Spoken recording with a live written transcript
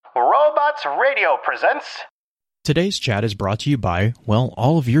Robots Radio presents... Today's chat is brought to you by, well,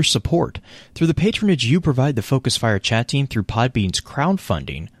 all of your support. Through the patronage you provide the Focus Fire chat team through Podbean's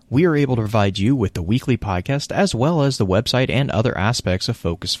crowdfunding, we are able to provide you with the weekly podcast as well as the website and other aspects of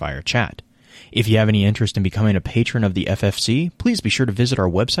Focus Fire chat. If you have any interest in becoming a patron of the FFC, please be sure to visit our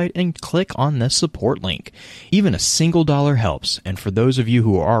website and click on the support link. Even a single dollar helps, and for those of you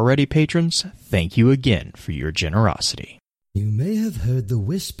who are already patrons, thank you again for your generosity. You may have heard the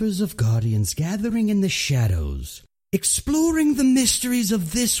whispers of guardians gathering in the shadows, exploring the mysteries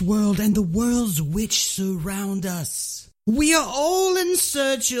of this world and the worlds which surround us. We are all in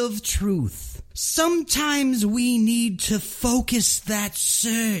search of truth. Sometimes we need to focus that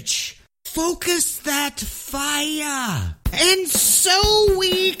search. Focus that fire. And so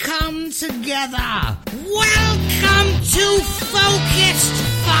we come together. Welcome to Focused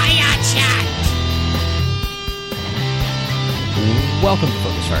Fire Chat. Welcome to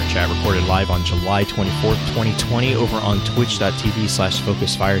Focus Fire Chat, recorded live on July 24th, 2020 over on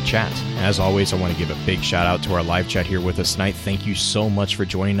twitch.tv/FocusFireChat. As always, I want to give a big shout out to our live chat here with us tonight. Thank you so much for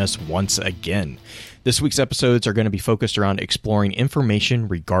joining us once again. This week's episodes are going to be focused around exploring information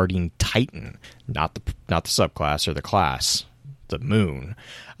regarding Titan, not the subclass or the class, the moon.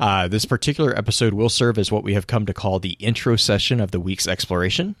 This particular episode will serve as what we have come to call the intro session of the week's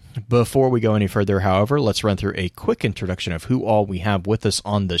exploration. Before we go any further, however, let's run through a quick introduction of who all we have with us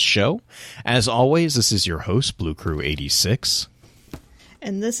on the show. As always, this is your host, Blue Crew 86.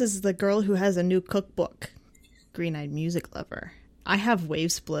 And this is the girl who has a new cookbook, Green Eyed Music Lover. I have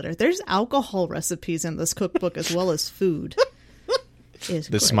Wave Splitter. There's alcohol recipes in this cookbook as well as food.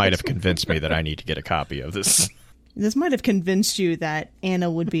 This might have convinced me that I need to get a copy of this. This might have convinced you that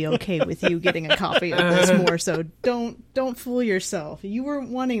Anna would be okay with you getting a copy of this more, so don't fool yourself. You weren't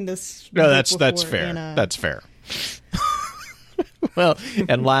wanting this. No, that's fair. Anna... That's fair. Well,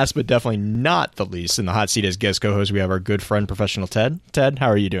 and last but definitely not the least, in the hot seat as guest co-host, we have our good friend, Professional Ted. Ted, how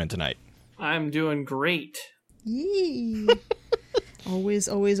are you doing tonight? I'm doing great. Yee. Always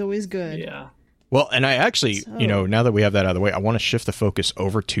good. Yeah. Well, and I actually, now that we have that out of the way, I want to shift the focus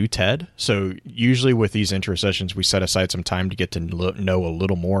over to Ted. So usually with these intro sessions, we set aside some time to get to know a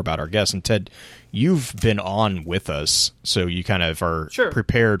little more about our guests. And Ted, you've been on with us, so you kind of are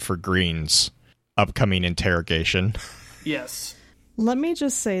prepared for Green's upcoming interrogation. Yes. Let me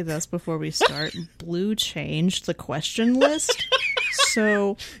just say this before we start. Blue changed the question list.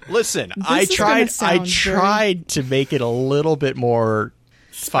 So listen, I tried to make it a little bit more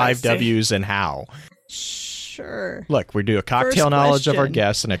 5 W's and how. Sure. Look, we do a cocktail knowledge of our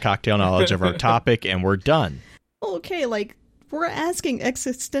guests and a cocktail knowledge of our topic, and we're done. Okay, we're asking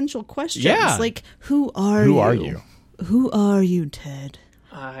existential questions. Yeah. Who are you? Who are you, Ted?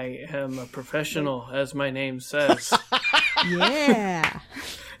 I am a professional, as my name says. Yeah.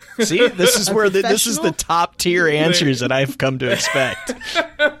 See, this is where this is the top tier answers that I've come to expect.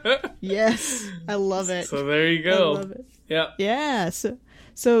 Yes, I love it. So there you go. I love it. Yeah. Yeah.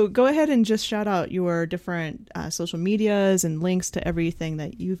 So go ahead and just shout out your different social medias and links to everything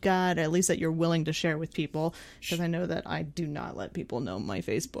that you've got, at least that you're willing to share with people, because I know that I do not let people know my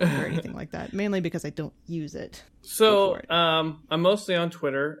Facebook or anything like that, mainly because I don't use it. So I'm mostly on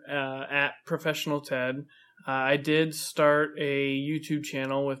Twitter at Professional Ted. I did start a YouTube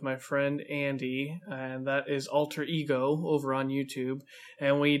channel with my friend Andy, and that is Alter Ego over on YouTube,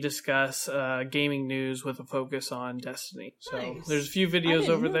 and we discuss gaming news with a focus on Destiny. So nice. There's a few videos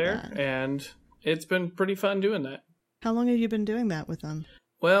over there, and it's been pretty fun doing that. How long have you been doing that with them?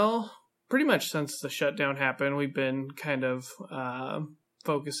 Well, pretty much since the shutdown happened, we've been kind of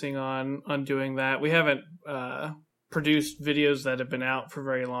focusing on doing that. We haven't produced videos that have been out for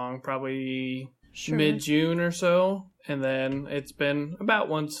very long, probably... Sure. Mid-June or so, and then it's been about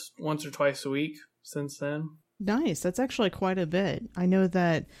once or twice a week since then. Nice. That's actually quite a bit. I know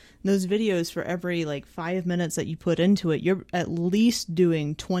that those videos, for every 5 minutes that you put into it, you're at least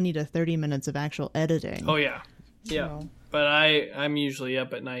doing 20 to 30 minutes of actual editing. Oh yeah. Yeah. But I'm usually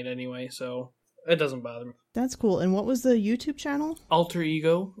up at night anyway, so it doesn't bother me. That's cool. And what was the YouTube channel? Alter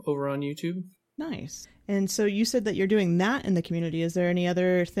Ego over on YouTube. Nice. And so you said that you're doing that in the community. Is there any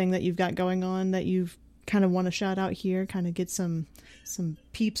other thing that you've got going on that you've kind of want to shout out here, kind of get some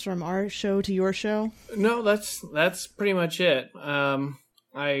peeps from our show to your show? No, that's pretty much it.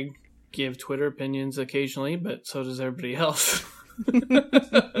 I give Twitter opinions occasionally, but so does everybody else.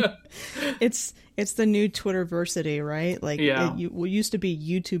 It's the new Twitterversity, right? Yeah. It used to be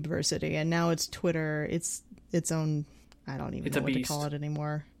YouTubeversity, and now it's Twitter. It's its own. I don't even know what to call it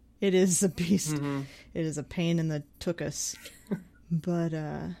anymore. It is a beast. Mm-hmm. It is a pain in the tuchus. But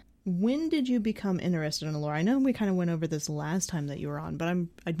when did you become interested in the lore? I know we kind of went over this last time that you were on, but I'm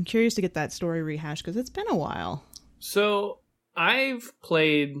curious to get that story rehashed because it's been a while. So I've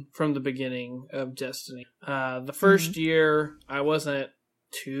played from the beginning of Destiny. The first year, I wasn't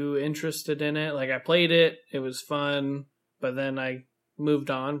too interested in it. Like, I played it, it was fun, but then I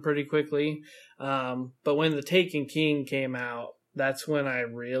moved on pretty quickly. But when the Taken King came out, that's when I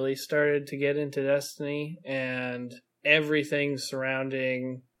really started to get into Destiny, and everything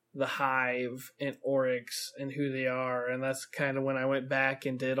surrounding the Hive and Oryx and who they are, and that's kind of when I went back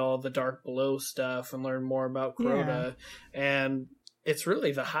and did all the Dark Below stuff and learned more about Crota. And it's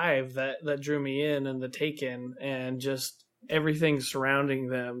really the Hive that drew me in, and the Taken, and just everything surrounding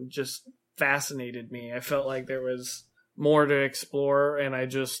them just fascinated me. I felt like there was more to explore, and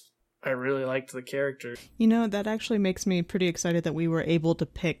I really liked the character. You know, that actually makes me pretty excited that we were able to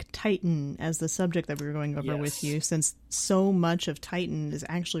pick Titan as the subject that we were going over with you, since so much of Titan is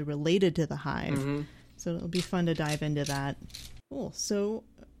actually related to the Hive. Mm-hmm. So it'll be fun to dive into that. Cool. So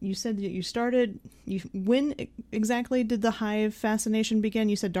you said that you started... when exactly did the Hive fascination begin?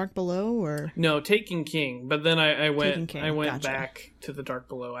 You said Dark Below, or...? No, Taken King. But then I went gotcha. back to the Dark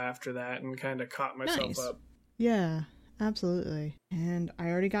Below after that and kind of caught myself up. Yeah. Absolutely. And I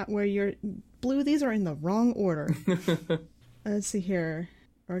already got where you're... Blue, these are in the wrong order. Let's see here.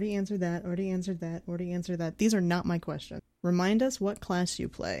 Already answered that. These are not my questions. Remind us what class you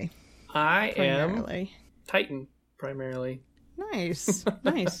play. I am Titan, primarily. Nice.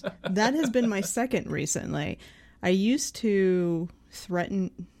 That has been my second recently. I used to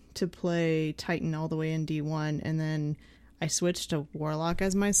threaten to play Titan all the way in D1, and then I switched to Warlock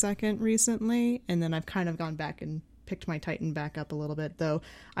as my second recently, and then I've kind of gone back and picked my Titan back up a little bit, though.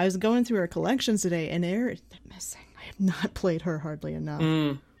 I was going through her collections today, and they're missing. I have not played her hardly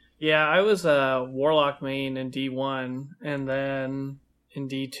enough. Yeah, I was a Warlock main in D1, and then in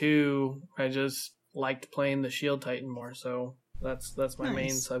D2, I just liked playing the Shield Titan more, so that's my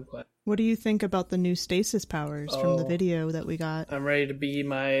main subclass. What do you think about the new stasis powers from the video that we got? I'm ready to be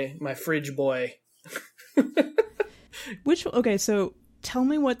my fridge boy. Okay, so tell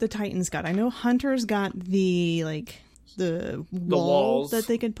me what the Titans got. I know Hunter's got the walls that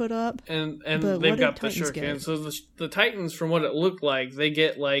they can put up, and they've got the shuriken. So the Titans, from what it looked like, they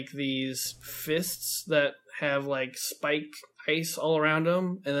get like these fists that have like spike ice all around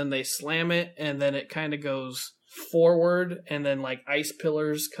them, and then they slam it, and then it kind of goes forward, and then like ice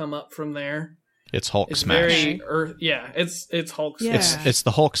pillars come up from there. It's Hulk Smash. It's Hulk Smash. It's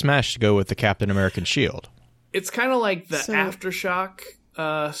the Hulk Smash to go with the Captain American shield. It's kind of like the Aftershock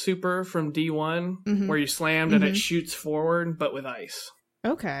super from D1, where you slammed and it shoots forward, but with ice.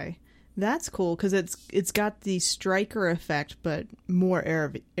 Okay, that's cool, because it's got the striker effect, but more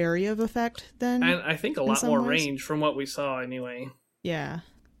area of effect than. And I think a lot more range from what we saw, anyway. Yeah,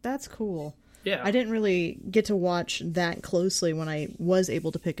 that's cool. Yeah, I didn't really get to watch that closely when I was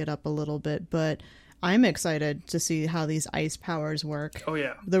able to pick it up a little bit, but I'm excited to see how these ice powers work. Oh,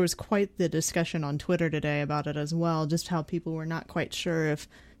 yeah. There was quite the discussion on Twitter today about it as well, just how people were not quite sure if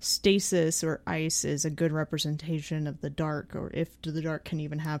stasis or ice is a good representation of the dark, or if the dark can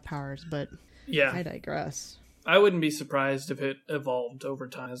even have powers, but yeah, I digress. I wouldn't be surprised if it evolved over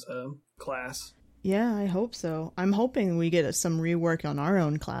time as a class. Yeah, I hope so. I'm hoping we get some rework on our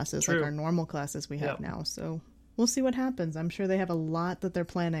own classes, True. like our normal classes we have now, so... We'll see what happens. I'm sure they have a lot that they're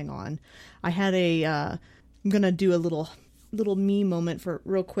planning on. I had I'm going to do a little me moment for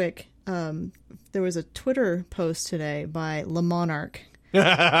real quick. There was a Twitter post today by Le Monarch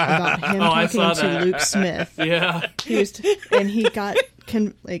about him talking to Luke Smith. Yeah. He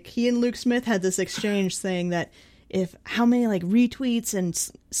and Luke Smith had this exchange saying that how many like retweets and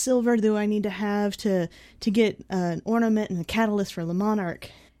silver do I need to have to get an ornament and a catalyst for Le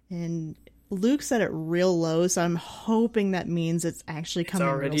Monarch? And Luke said it real low, so I'm hoping that means it's actually coming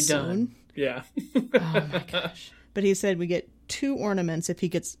already real done. Soon. Yeah. Oh my gosh. But he said we get 2 ornaments if he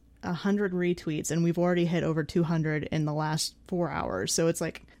gets 100 retweets, and we've already hit over 200 in the last 4 hours. So it's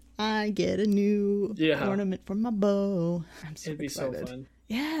like, I get a new ornament for my bow. I'm so It'd excited. Be so fun.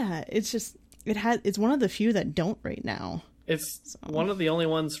 Yeah, it's just, it's one of the few that don't right now. It's one of the only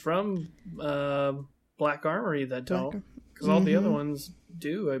ones from Black Armory that don't, because all the other ones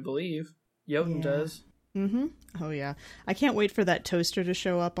do, I believe. Jotun does. Mm-hmm. Oh, yeah. I can't wait for that toaster to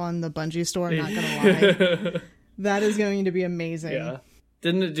show up on the Bungie store, I'm not going to lie. That is going to be amazing. Yeah.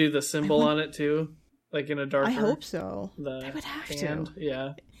 Didn't it do the symbol on it, too? Like in a darker... I hope so. They would have hand. to.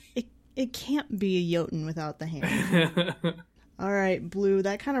 Yeah. It can't be a Jotun without the hand. All right, Blue,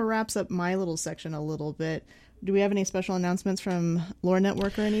 that kind of wraps up my little section a little bit. Do we have any special announcements from Lore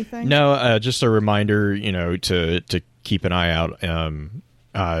Network or anything? No, just a reminder, to keep an eye out.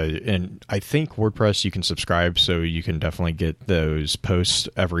 And I think WordPress, you can subscribe, so you can definitely get those posts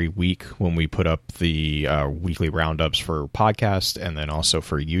every week when we put up the weekly roundups for podcast and then also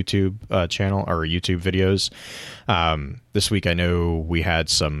for YouTube channel or YouTube videos. This week, I know we had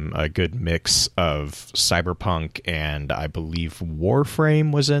some good mix of Cyberpunk, and I believe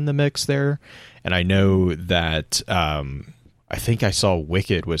Warframe was in the mix there. And I know that I think I saw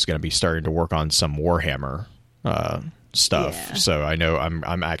Wicked was going to be starting to work on some Warhammer stuff. Yeah. So I know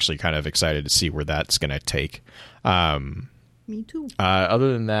I'm actually kind of excited to see where that's going to take. Me too.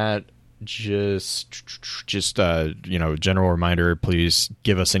 Other than that, just general reminder, please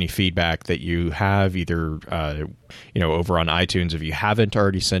give us any feedback that you have, either over on iTunes if you haven't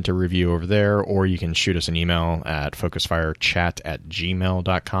already sent a review over there, or you can shoot us an email at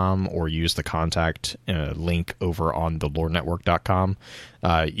focusfirechat@gmail.com, or use the contact link over on thelorenetwork.com.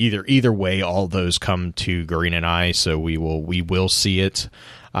 Either way, all those come to Green and I, so we will see it.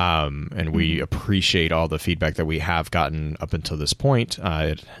 And we appreciate all the feedback that we have gotten up until this point.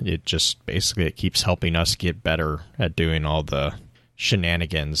 It just basically it keeps helping us get better at doing all the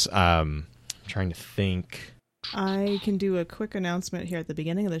shenanigans. I'm trying to think. I can do a quick announcement here at the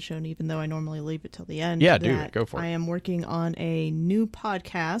beginning of the show, and even though I normally leave it till the end. Yeah, do it. Go for it. I am working on a new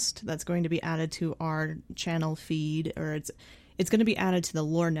podcast that's going to be added to our channel feed, or it's going to be added to the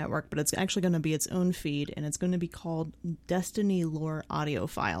Lore Network, but it's actually going to be its own feed, and it's going to be called Destiny Lore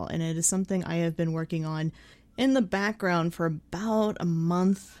Audiophile, and it is something I have been working on in the background for about a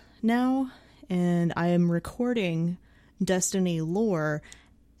month now, and I am recording Destiny lore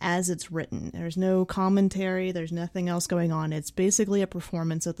as it's written. There's no commentary, there's nothing else going on. It's basically a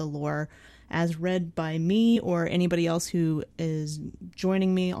performance of the lore as read by me or anybody else who is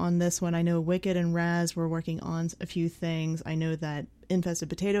joining me on this one. I know Wicked and Raz were working on a few things. I know that Infested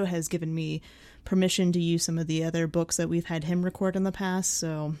Potato has given me permission to use some of the other books that we've had him record in the past,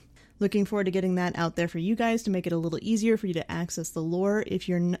 so looking forward to getting that out there for you guys to make it a little easier for you to access the lore if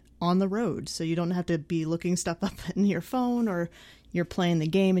you're on the road, so you don't have to be looking stuff up in your phone, or you're playing the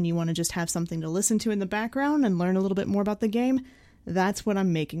game and you want to just have something to listen to in the background and learn a little bit more about the game. That's what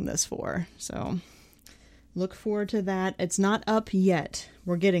I'm making this for. So look forward to that. It's not up yet.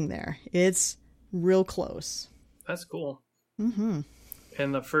 We're getting there. It's real close. That's cool. Mm-hmm.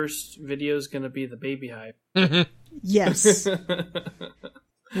 And the first video is going to be the baby hype. Yes.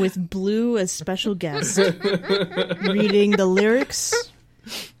 With Blue as special guest. Reading the lyrics.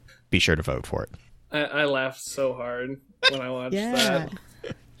 Be sure to vote for it. I laughed so hard when I watched that.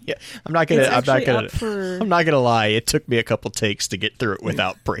 Yeah, I'm not gonna lie. It took me a couple takes to get through it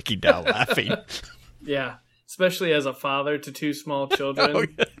without breaking down laughing. Yeah, especially as a father to two small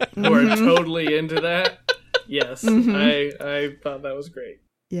children who are totally into that. Yes, I thought that was great.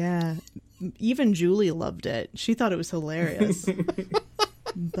 Yeah, even Julie loved it. She thought it was hilarious.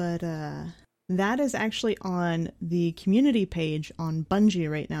 But that is actually on the community page on Bungie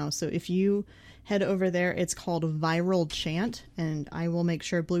right now. So if you head over there, it's called Viral Chant, and I will make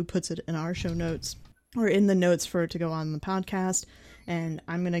sure Blue puts it in our show notes or in the notes for it to go on the podcast. And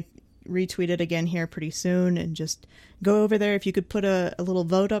I'm going to retweet it again here pretty soon, and just go over there. If you could put a little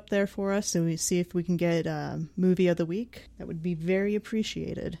vote up there for us so we see if we can get movie of the week, that would be very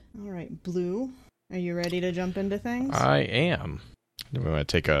appreciated. All right, Blue, are you ready to jump into things? I am. Do we want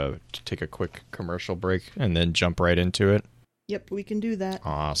to take a quick commercial break and then jump right into it? Yep, we can do that.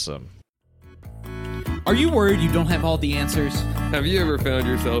 Awesome. Are you worried you don't have all the answers? Have you ever found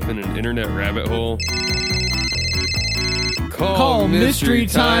yourself in an internet rabbit hole? Call Mystery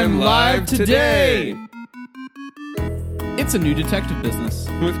Time Live today! It's a new detective business.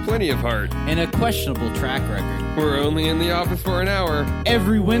 With plenty of heart. And a questionable track record. We're only in the office for an hour.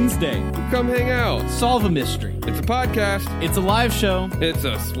 Every Wednesday. Come hang out. Solve a mystery. It's a podcast. It's a live show. It's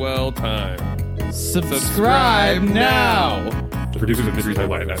a swell time. Subscribe now! The producers of Mystery Time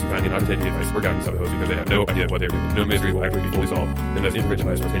Live ask you kindly not to take the advice or guidance of the host because they have no idea what they're doing. No mystery will ever be fully solved unless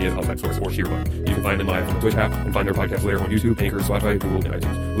individualized from any outside source or sheer luck. You can find them live on the Twitch app and find their podcast later on YouTube, Anchor, Spotify, Google, and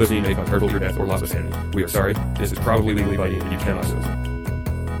iTunes. Listening may cause hurt, your death, or loss of sanity. We are sorry. This is probably legally binding, and you cannot sue us.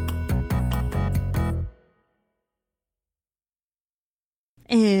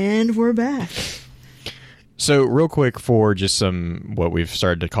 And we're back. So real quick for just some what we've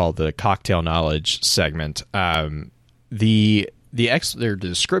started to call the cocktail knowledge segment. The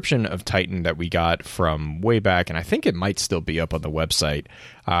description of Titan that we got from way back, and I think it might still be up on the website,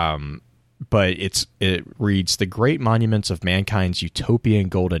 but it reads, the great monuments of mankind's utopian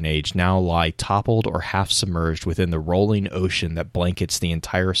golden age now lie toppled or half submerged within the rolling ocean that blankets the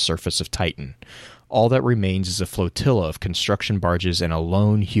entire surface of Titan. All that remains is a flotilla of construction barges and a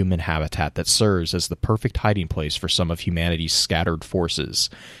lone human habitat that serves as the perfect hiding place for some of humanity's scattered forces,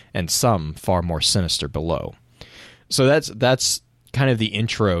 and some far more sinister below. So that's kind of the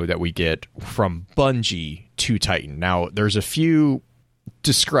intro that we get from Bungie to Titan. Now, there's a few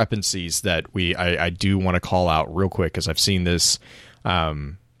discrepancies that I do want to call out real quick, because I've seen this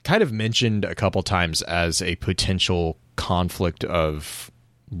kind of mentioned a couple times as a potential conflict of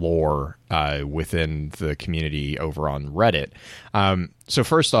lore within the community over on Reddit. So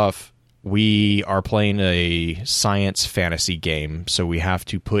first off, we are playing a science fantasy game, so we have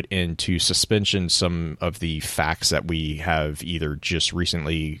to put into suspension some of the facts that we have either just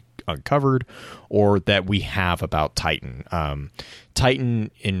recently uncovered or that we have about Titan. Titan,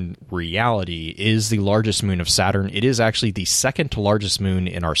 in reality, is the largest moon of Saturn. It is actually the second largest moon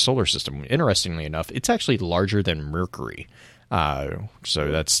in our solar system. Interestingly enough, it's actually larger than Mercury. So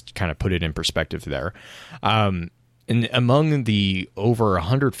that's kind of put it in perspective there. And among the over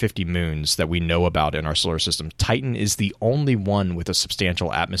 150 moons that we know about in our solar system, Titan is the only one with a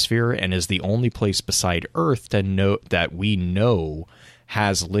substantial atmosphere and is the only place beside Earth that we know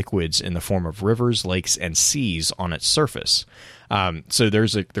has liquids in the form of rivers, lakes, and seas on its surface. So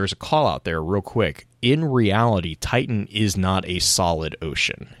there's a call out there real quick. In reality, Titan is not a solid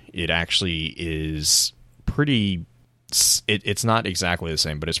ocean. It actually is pretty... It's not exactly the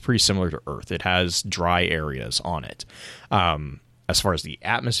same, but it's pretty similar to Earth. It has dry areas on it. As far as the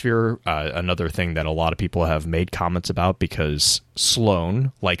atmosphere, another thing that a lot of people have made comments about, because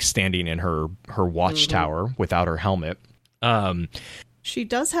Sloane, like standing in her watchtower without her helmet, she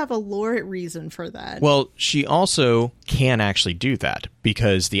does have a lore reason for that. Well, she also can actually do that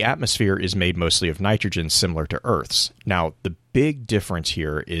because the atmosphere is made mostly of nitrogen, similar to Earth's. Now, the big difference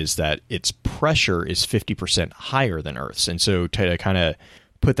here is that its pressure is 50% higher than Earth's. And so to kind of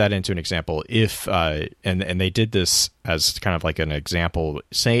put that into an example, if and they did this as kind of like an example,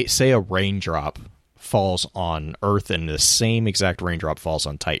 say a raindrop falls on Earth and the same exact raindrop falls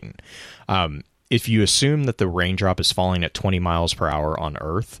on Titan. If you assume that the raindrop is falling at 20 miles per hour on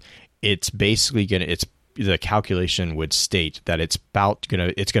Earth, it's basically the calculation would state that it's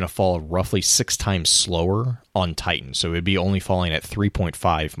going to fall roughly 6 times slower on Titan. So it'd be only falling at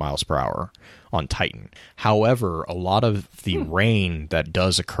 3.5 miles per hour on Titan. However, a lot of the rain that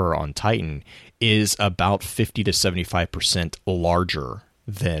does occur on Titan is about 50 to 75% larger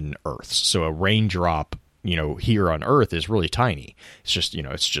than Earth's. So a raindrop, here on Earth is really tiny. It's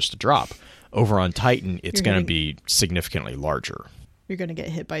just a drop. Over on Titan, it's going to be significantly larger. You're going to get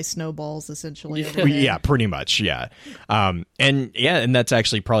hit by snowballs, essentially. Yeah, pretty much, yeah. And that's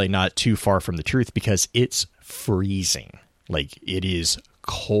actually probably not too far from the truth, because it's freezing. Like, it is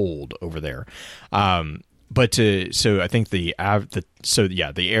cold over there. So I think the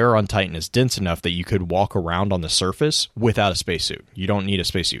air on Titan is dense enough that you could walk around on the surface without a spacesuit. You don't need a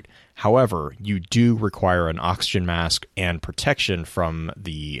spacesuit. However, you do require an oxygen mask and protection from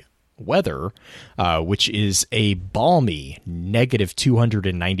the weather, which is a balmy negative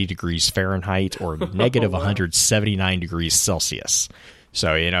 290 degrees Fahrenheit or negative 179 degrees Celsius.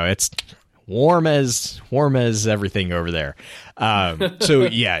 So, it's warm as everything over there. So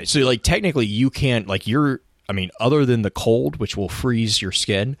like technically you can't, like other than the cold, which will freeze your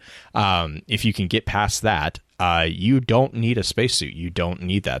skin, if you can get past that, you don't need a spacesuit. You don't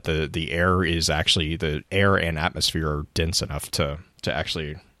need that. The air is actually, the air and atmosphere are dense enough to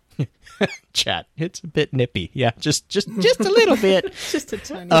actually chat. It's a bit nippy. Yeah, just a little bit. Just a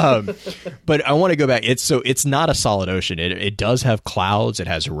tiny but I want to go back. It's not a solid ocean. It does have clouds, it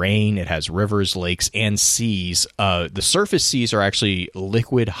has rain, it has rivers, lakes, and seas. The surface seas are actually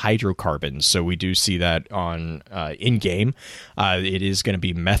liquid hydrocarbons, so we do see that on in game. It is going to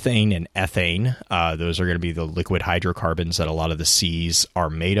be methane and ethane. Those are going to be the liquid hydrocarbons that a lot of the seas are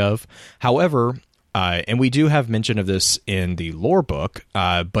made of. However, and we do have mention of this in the lore book,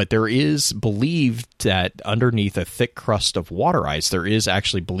 but there is believed that underneath a thick crust of water ice, there is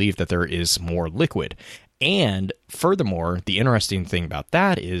actually believed that there is more liquid. And furthermore, the interesting thing about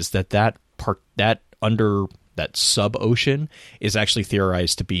that is that under that sub-ocean is actually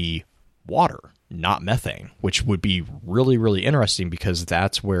theorized to be water, not methane, which would be really, really interesting, because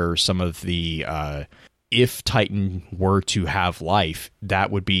that's where some of the... if Titan were to have life, that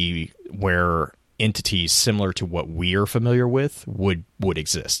would be where entities similar to what we are familiar with would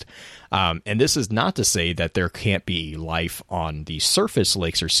exist. And this is not to say that there can't be life on the surface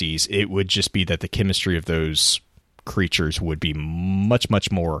lakes or seas. It would just be that the chemistry of those creatures would be much,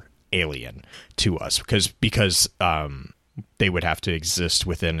 much more alien to us because they would have to exist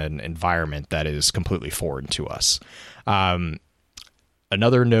within an environment that is completely foreign to us.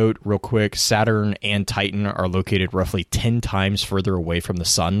 Another note real quick, Saturn and Titan are located roughly 10 times further away from the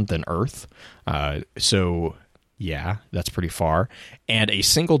sun than Earth. So yeah, that's pretty far. And a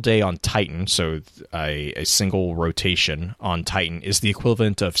single day on Titan, so a single rotation on Titan, is the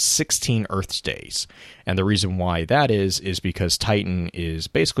equivalent of 16 Earth's days. And the reason why that is because Titan is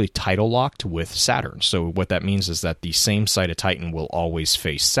basically tidal locked with Saturn. So what that means is that the same side of Titan will always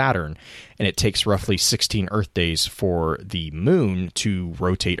face Saturn, and it takes roughly 16 Earth days for the moon to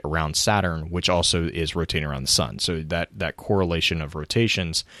rotate around Saturn, which also is rotating around the sun. So that correlation of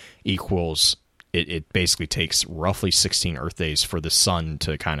rotations equals... It basically takes roughly 16 Earth days for the sun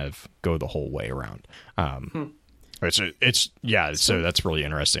to kind of go the whole way around. So that's really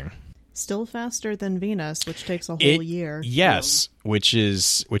interesting. Still faster than Venus, which takes a whole year. Yes, which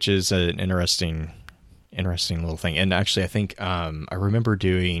is an interesting little thing. And actually, I think I remember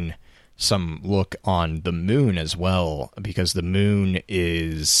doing some look on the moon as well, because the moon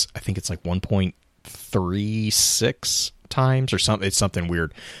is, I think it's like 1.36 times or something. It's something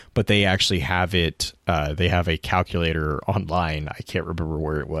weird, but they actually have it. They have a calculator online. I can't remember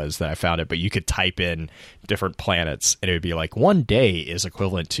where it was that I found it, but you could type in different planets and it would be like one day is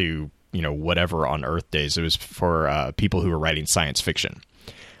equivalent to, whatever on Earth days. It was for people who were writing science fiction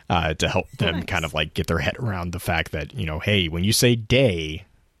to help them kind of like get their head around the fact that, hey, when you say day,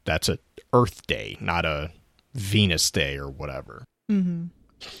 that's a Earth day, not a Venus day or whatever. Mm-hmm.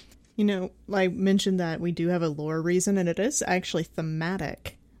 I mentioned that we do have a lore reason, and it is actually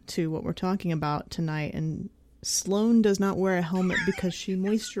thematic to what we're talking about tonight. And Sloane does not wear a helmet because she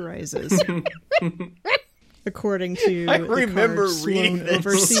moisturizes. According to I remember reading Sloane this.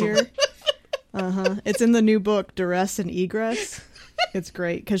 Overseer. It's in the new book, Duress and Egress. It's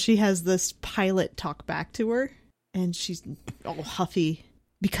great because she has this pilot talk back to her, and she's all huffy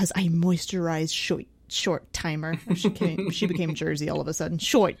because I moisturize short timer. She became Jersey all of a sudden.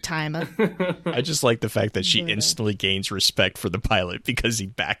 Short timer. I just like the fact that she instantly gains respect for the pilot because he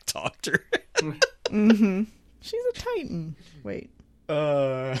backtalked her. Mm-hmm. She's a Titan. Wait.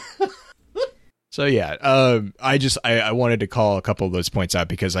 So yeah, I wanted to call a couple of those points out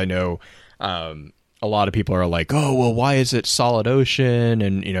because I know a lot of people are like, oh, well, why is it solid ocean?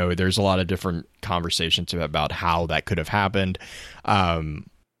 And, there's a lot of different conversations about how that could have happened.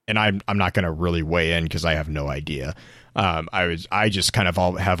 And I'm not going to really weigh in because I have no idea. I just kind of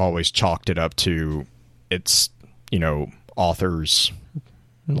have always chalked it up to it's, authors,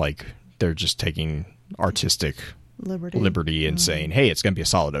 like they're just taking artistic liberty and saying, hey, it's going to be a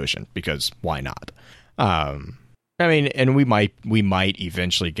solid ocean because why not? And we might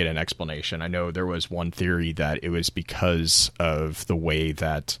eventually get an explanation. I know there was one theory that it was because of the way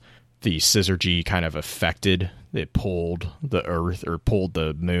that the syzygy kind of affected, it pulled the Earth or pulled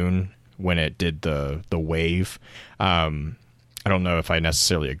the moon when it did the wave. I don't know if I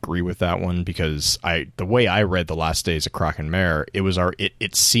necessarily agree with that one because the way I read The Last Days of Kraken Mare,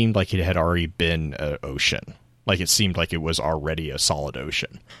 it seemed like it had already been an ocean. Like it seemed like it was already a solid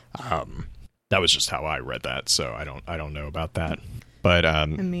ocean. That was just how I read that, so I don't know about that. But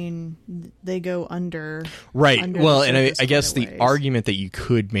they go under. Right. Under well, the and I surface guess quite a the ways. argument that you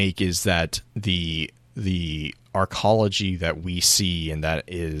could make is that the arcology that we see and that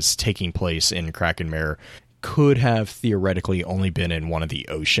is taking place in Kraken Mare could have theoretically only been in one of the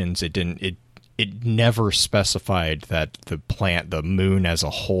oceans. It never specified that the moon as a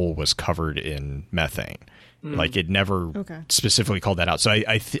whole was covered in methane. Like it never specifically called that out. So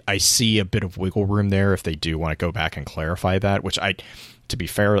I see a bit of wiggle room there if they do want to go back and clarify that, which to be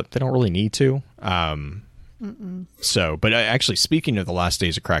fair, they don't really need to. So, but actually speaking of The Last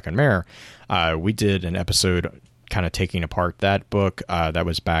Days of Kraken Mare, we did an episode kind of taking apart that book. That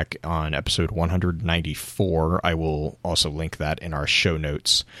was back on episode 194. I will also link that in our show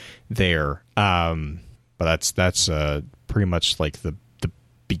notes there. But that's pretty much like the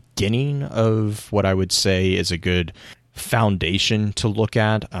beginning of what I would say is a good foundation to look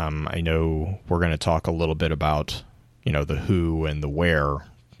at. I know we're going to talk a little bit about, the who and the where,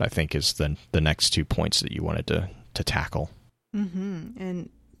 I think is the next 2 points that you wanted to tackle. Mm-hmm. And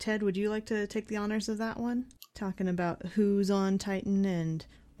Ted, would you like to take the honors of that one? Talking about who's on Titan and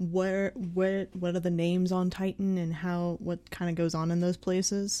what are the names on Titan and what kind of goes on in those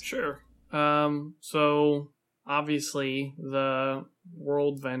places? Sure. So obviously the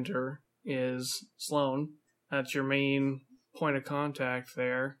world vendor is Sloane. That's your main point of contact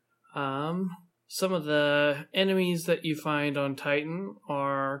there. Some of the enemies that you find on Titan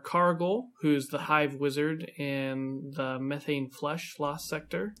are Cargill, who's the hive wizard in the Methane Flesh Lost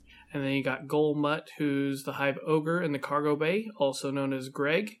Sector, And then you got Golmut, who's the Hive Ogre in the cargo bay, also known as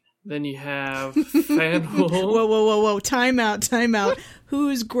Greg. Then you have Fanhul. Whoa. Time out.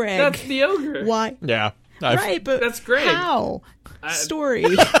 Who's Greg? That's the ogre. Why? Yeah. Right, but That's Greg. How? Story.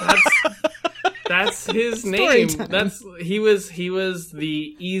 That's his Story name. time. He was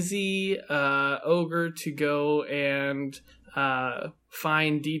the easy ogre to go and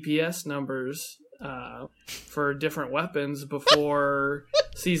find DPS numbers for different weapons before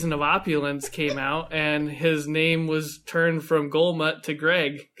Season of Opulence came out, and his name was turned from Golmut to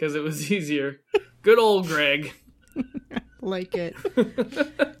Greg because it was easier. Good old Greg. Like it.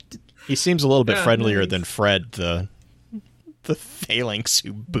 He seems a little bit Yeah, friendlier nice. than Fred, the phalanx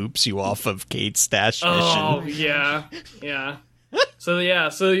who boops you off of Kate's stash mission. Oh yeah. So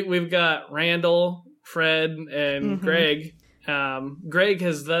we've got Randall, Fred, and Greg. Greg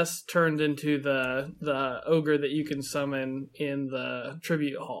has thus turned into the ogre that you can summon in the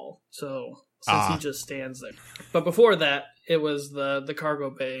tribute hall. So since he just stands there, but before that, it was the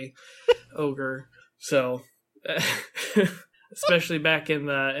cargo bay ogre. So especially back in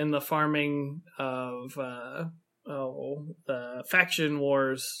the farming of the faction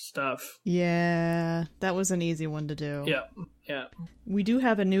wars stuff. Yeah, that was an easy one to do. Yeah. We do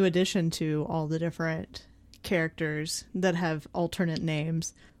have a new addition to all the different characters that have alternate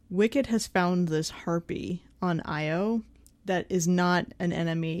names. Wicked has found this harpy on Io that is not an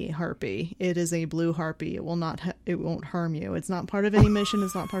enemy harpy. It is a blue harpy. It won't harm you. It's not part of any mission.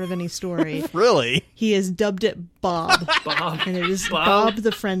 It's not part of any story. Really? He has dubbed it Bob. Bob. And it is Bob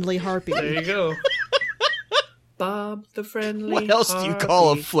the friendly harpy. There you go. Bob the friendly. What else do you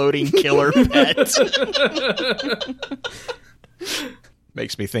call a floating killer pet?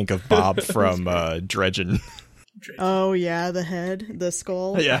 Makes me think of Bob from Dredgen. Oh yeah, the head, the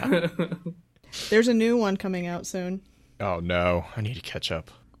skull. Yeah. There's a new one coming out soon. Oh no, I need to catch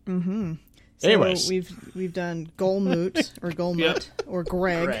up. So Anyways. we've done Golmut or Golmut or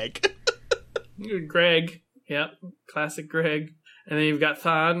Greg. Greg. Yep. Classic Greg. And then you've got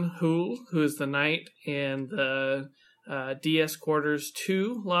Than Hul, who is the knight in the DS Quarters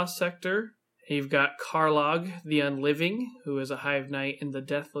 2 Lost Sector. You've got Karlog, the Unliving, who is a Hive Knight in the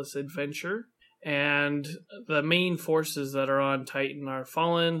Deathless Adventure. And the main forces that are on Titan are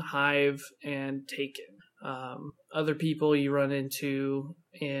Fallen, Hive, and Taken. Other people you run into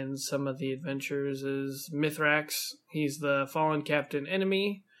in some of the adventures is Mithrax. He's the Fallen Captain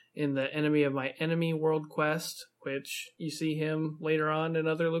Enemy in the Enemy of My Enemy world quest, which you see him later on in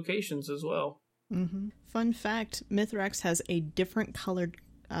other locations as well. Mm-hmm. Fun fact, Mithrax has a different colored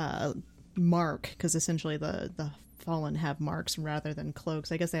mark, because essentially the Fallen have marks rather than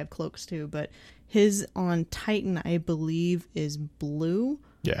cloaks. I guess they have cloaks too, but his on Titan, I believe, is blue.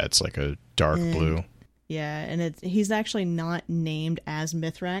 Yeah, it's like a dark blue. Yeah, and he's actually not named as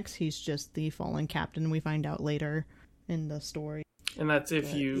Mithrax. He's just the Fallen Captain, we find out later in the story. And that's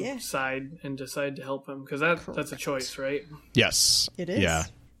if you side and decide to help him, because that's a choice, right? Yes. It is. Yeah.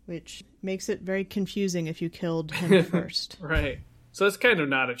 Which makes it very confusing if you killed him first. Right. So it's kind of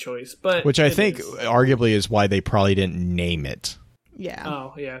not a choice, but Which I it think is. arguably is why they probably didn't name it. Yeah.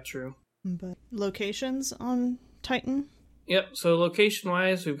 Oh, yeah, true. But locations on Titan? Yep, so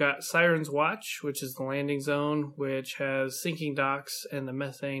location-wise, we've got Siren's Watch, which is the landing zone, which has sinking docks and the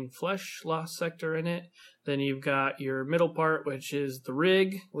methane flesh lost sector in it. Then you've got your middle part, which is the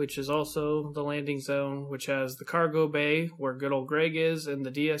rig, which is also the landing zone, which has the cargo bay, where good old Greg is, and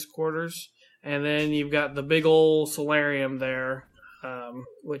the DS quarters. And then you've got the big old solarium there,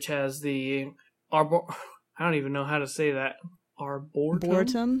 which has the I don't even know how to say that.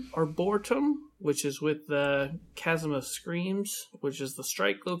 Arboretum, which is with the Chasm of Screams, which is the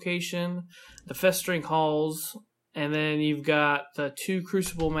strike location, the Festering Halls, and then you've got the two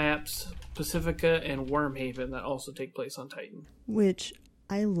Crucible maps, Pacifica and Wormhaven, that also take place on Titan. Which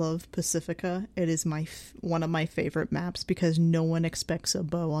I love Pacifica. It is one of my favorite maps because no one expects a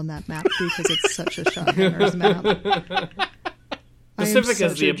bow on that map because it's such a shotgunner's map. Pacifica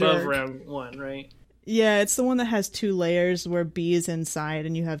is the above round one, right? Yeah, it's the one that has 2 layers where B is inside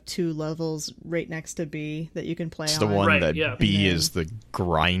and you have 2 levels right next to B that you can play on. It's the one Right, that yeah. B is the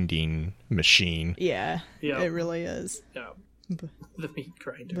grinding machine. Yeah, Yeah. it really is. Yeah. But, The meat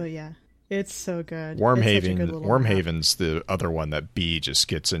grinder. but yeah, it's so good. It's such a good little map. Wormhaven's the other one that B just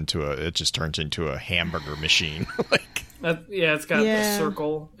gets into it just turns into a hamburger machine. It's got the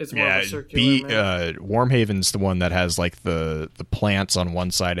circle. It's more of a circular map. Wormhaven's the one that has like the plants on one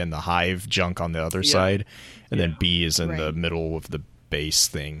side and the hive junk on the other side, and then B is in the middle of the base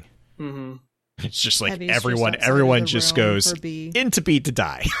thing. Mm-hmm. It's just like Heavy's just everyone outside of the just room goes for B. into B to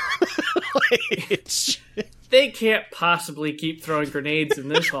die. It's they can't possibly keep throwing grenades in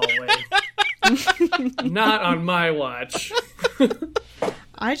this hallway. Not on my watch.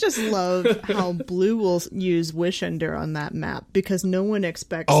 I just love how Blue will use Wish Ender on that map because no one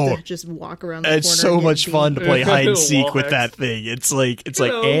expects to just walk around the corner. It's so and get much beat. fun to play hide and seek Wall with hacks. that thing. It's like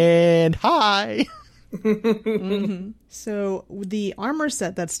Hello. and hi. So the armor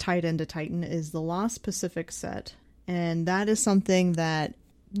set that's tied into Titan is the Lost Pacific set, and that is something that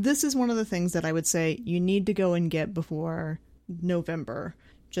this is one of the things that I would say you need to go and get before November.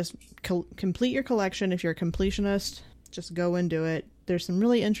 Just complete your collection. If you're a completionist, just go and do it. There's some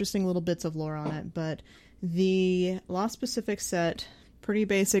really interesting little bits of lore on it, but the Lost Pacific set, pretty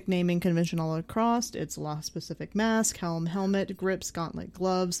basic naming convention all across. It's Lost Pacific mask, helm, helmet, grips, gauntlet,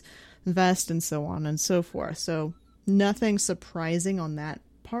 gloves, vest, and so on and so forth. So nothing surprising on that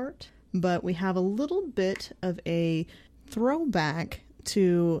part, but we have a little bit of a throwback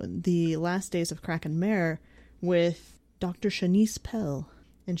to the last days of Kraken Mare with Dr. Shanice Pell,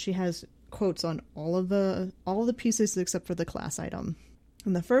 and she has quotes on all of the pieces except for the class item.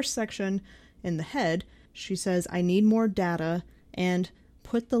 In the first section, in the head, she says, "I need more data," and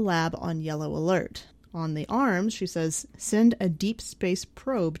 "put the lab on yellow alert." On the arms, she says, "Send a deep space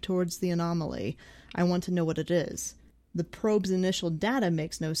probe towards the anomaly. I want to know what it is." The probe's initial data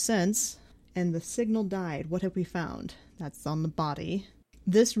makes no sense, and the signal died. What have we found? That's on the body.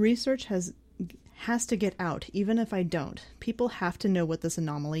 This research has to get out, even if I don't. People have to know what this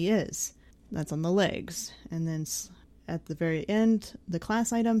anomaly is. That's on the legs. And then at the very end, the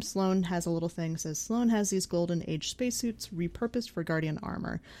class item, Sloan has a little thing, says Sloan has these Golden Age spacesuits repurposed for Guardian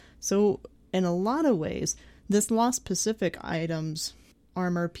armor. So in a lot of ways, this Lost Pacific items,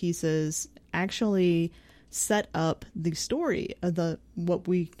 armor pieces, actually set up the story of what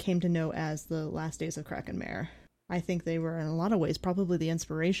we came to know as the last days of Kraken Mare. I think they were, in a lot of ways, probably the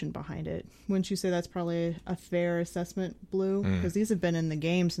inspiration behind it. Wouldn't you say that's probably a fair assessment, Blue? Because these have been in the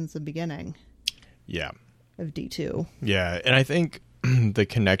game since the beginning Yeah. of D2. Yeah, and I think the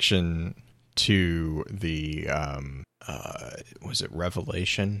connection to the was it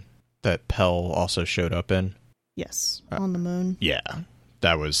Revelation that Pell also showed up in? Yes, on the moon. Yeah.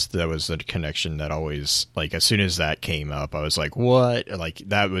 That was a connection that always, like, as soon as that came up, I was like, what? Like,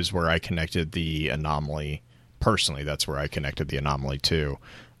 that was where I connected the anomaly. Personally, that's where I connected the anomaly to,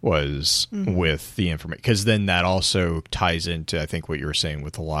 was with the information. Because then that also ties into, I think, what you were saying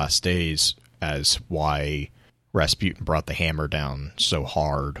with the last days as why Rasputin brought the hammer down so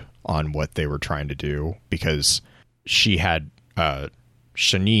hard on what they were trying to do. Because she had,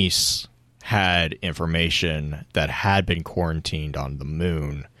 Shanice had information that had been quarantined on the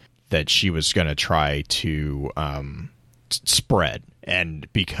moon that she was going to try to spread,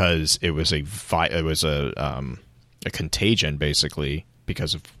 and because it was a contagion, basically,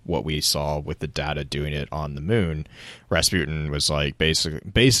 because of what we saw with the data doing it on the moon, Rasputin was like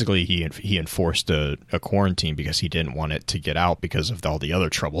basically he enforced a quarantine because he didn't want it to get out because of all the other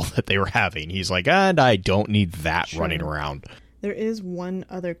trouble that they were having. He's like, and I don't need that running around. There is one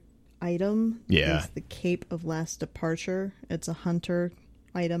other item. Yeah. It's the Cape of Last Departure. It's a hunter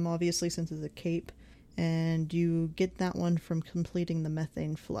item, obviously, since it's a cape. And you get that one from completing the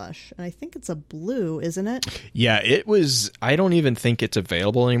methane flush. And I think it's a blue, isn't it? Yeah, it was. I don't even think it's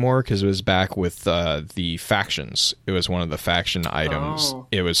available anymore because it was back with the factions. It was one of the faction items. Oh.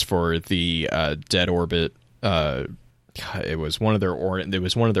 It was for the Dead Orbit. It was one of their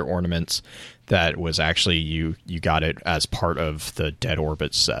ornaments that was actually you got it as part of the Dead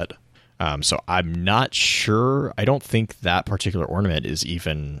Orbit set. So I'm not sure. I don't think that particular ornament is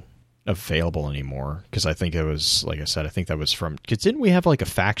even available anymore because I think it was, like I said, I think that was from, because didn't we have like a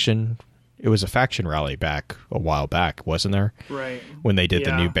faction? It was a faction rally back a while back, wasn't there? Right. When they did the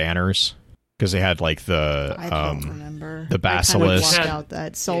Yeah. new banners, because they had like the I don't remember. the I kind of basilisk. blocked out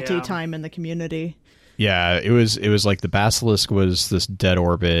that salty Yeah. time in the community. Yeah, it was like the basilisk was this Dead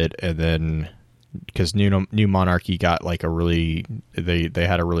Orbit, and then because New Monarchy got like a really they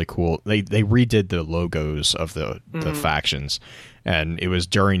had a really cool they redid the logos of the factions, and it was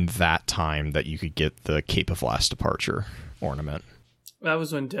during that time that you could get the Cape of Last Departure ornament. That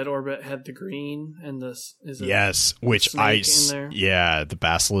was when Dead Orbit had the green and this is Yes, which I snake in there? yeah, the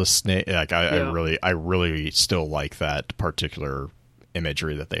basilisk snake. Like I Yeah. really still like that particular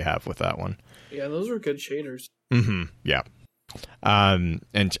imagery that they have with that one. Yeah, those were good shaders. Mm-hmm. Yeah.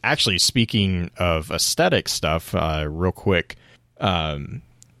 And actually, speaking of aesthetic stuff, real quick,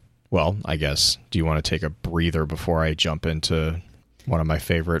 well, I guess, do you want to take a breather before I jump into one of my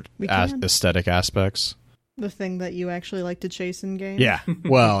favorite We can. aesthetic aspects? The thing that you actually like to chase in games. Yeah.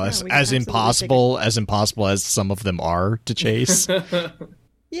 Well, Yeah, as we can absolutely impossible as some of them are to chase.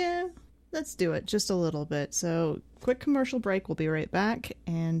 Yeah. Let's do it just a little bit. So, quick commercial break. We'll be right back,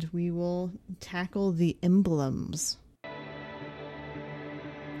 and we will tackle the emblems.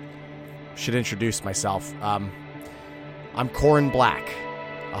 Should introduce myself. I'm Corin Black,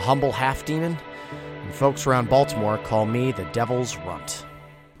 a humble half-demon, and folks around Baltimore call me the Devil's Runt.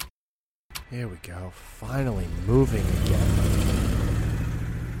 Here we go. Finally moving again.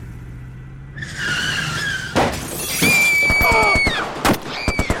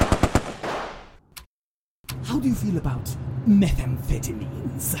 How do you feel about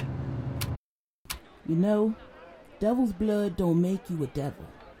methamphetamines? You know, devil's blood don't make you a devil.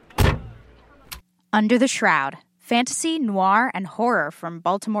 Under the Shroud. Fantasy, noir, and horror from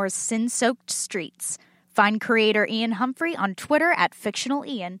Baltimore's sin-soaked streets. Find creator Ian Humphrey on Twitter at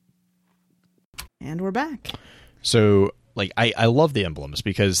fictionalian. And we're back. So, I love the emblems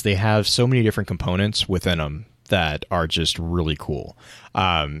because they have so many different components within them that are just really cool.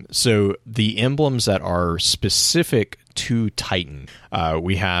 So the emblems that are specific to Titan,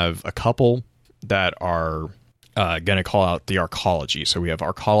 we have a couple that are going to call out the Arcology. So we have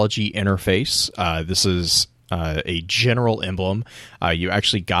Arcology Interface. This is a general emblem. You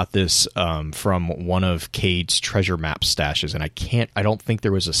actually got this from one of Cade's treasure map stashes, and I don't think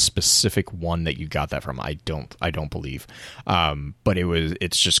there was a specific one that you got that from. I don't believe. But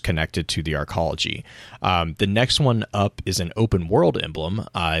it's just connected to the Arcology. The next one up is an open world emblem,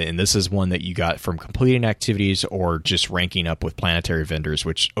 and this is one that you got from completing activities or just ranking up with planetary vendors,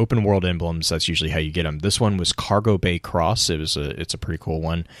 which open world emblems, that's usually how you get them. This one was Cargo Bay Cross. It's a pretty cool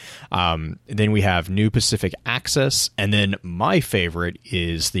one. Then we have New Pacific Access, and then my favorite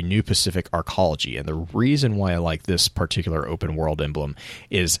is the New Pacific Arcology. And the reason why I like this particular open world emblem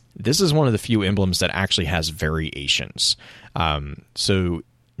is this is one of the few emblems that actually has variations. So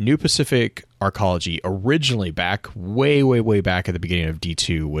New Pacific Arcology originally way back at the beginning of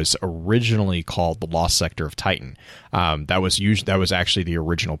D2 was originally called the Lost Sector of Titan. That was actually the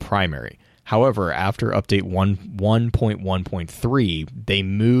original primary. However, after update 1.1.3, they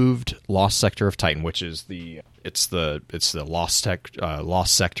moved Lost Sector of Titan, which is the Lost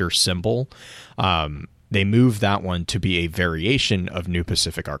Sector symbol. They moved that one to be a variation of New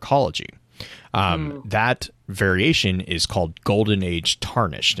Pacific Arcology. That variation is called Golden Age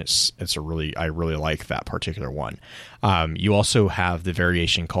Tarnished. I really like that particular one. You also have the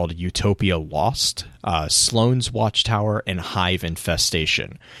variation called Utopia Lost, Sloan's Watchtower, and Hive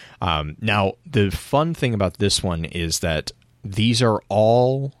Infestation. Now, the fun thing about this one is that these are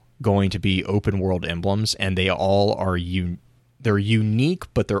all going to be open world emblems, and they all are they're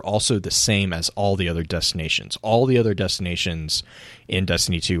unique, but they're also the same as all the other destinations. All the other destinations in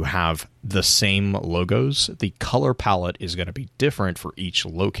Destiny 2 have the same logos. The color palette is going to be different for each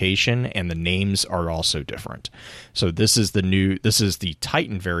location, and the names are also different. So this is the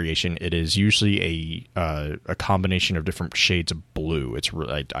Titan variation. It is usually a combination of different shades of blue. It's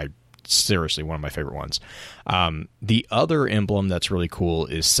really, seriously one of my favorite ones. The other emblem that's really cool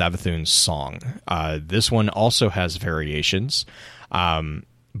is Savathun's Song. This one also has variations,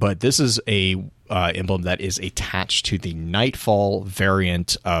 but this is a emblem that is attached to the Nightfall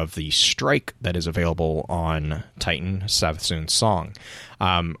variant of the Strike that is available on Titan, Savathun's Song.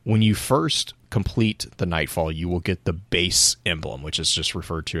 When you first complete the Nightfall, you will get the base emblem, which is just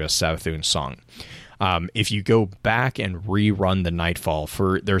referred to as Savathun's Song. If you go back and rerun the Nightfall,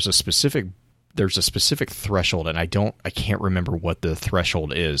 there's a specific threshold, and I can't remember what the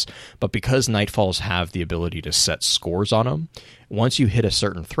threshold is, but because Nightfalls have the ability to set scores on them, once you hit a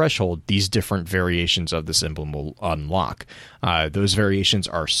certain threshold, these different variations of this emblem will unlock. Those variations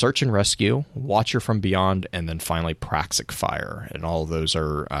are Search and Rescue, Watcher from Beyond, and then finally Praxic Fire. And all of those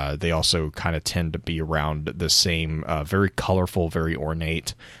are, they also kind of tend to be around the same, very colorful, very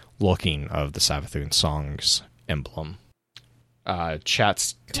ornate looking of the Savathun Song's emblem.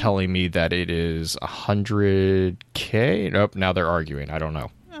 Chat's telling me that it is 100K. Nope, now they're arguing. I don't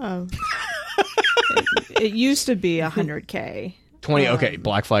know. Oh. It used to be 100K. 20. Okay,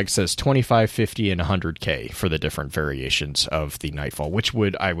 Black Flag says 25, 50, and 100K for the different variations of the Nightfall, which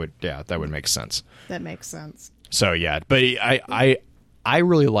that would make sense. That makes sense. So yeah, but I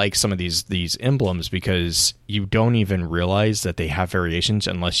really like some of these emblems because you don't even realize that they have variations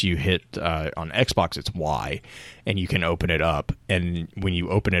unless you hit on Xbox it's Y, and you can open it up, and when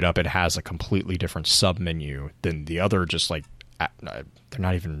you open it up, it has a completely different sub menu than the other. Just like they're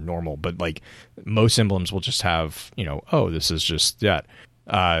not even normal, but like most emblems will just have this is just that.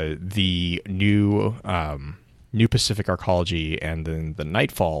 The New Pacific Arcology and then the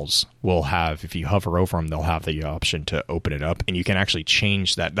Nightfalls will have, if you hover over them, they'll have the option to open it up, and you can actually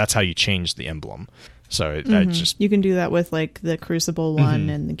change that. That's how you change the emblem. So I just you can do that with like the Crucible one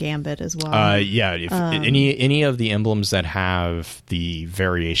and the Gambit as well. If any of the emblems that have the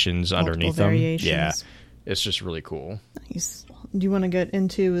variations underneath them, it's just really cool. Nice. Do you want to get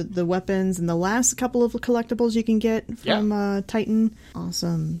into the weapons and the last couple of collectibles you can get from Titan?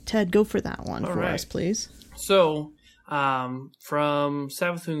 Awesome. Ted, go for that one for us, please. So, from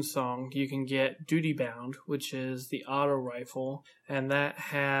Savathun's Song, you can get Duty Bound, which is the auto rifle, and that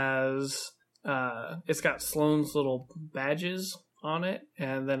has it's got Sloane's little badges on it,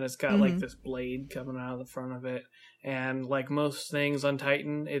 and then it's got like this blade coming out of the front of it, and like most things on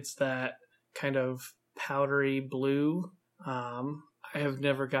Titan, it's that kind of powdery blue. I have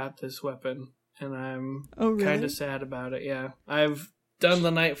never got this weapon, and I'm kind of sad about it. Yeah, I've done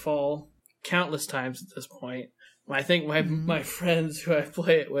the Nightfall countless times at this point. I think my friends who I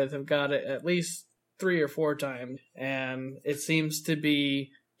play it with have got it at least 3 or 4 times, and it seems to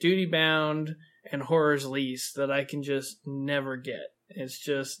be Duty Bound and Horror's Lease that I can just never get. It's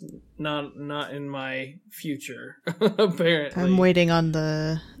just not in my future, apparently.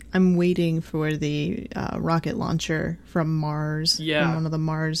 I'm waiting for the rocket launcher from Mars. Yeah, from one of the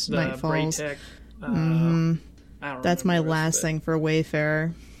Mars Nightfalls. That's my last thing for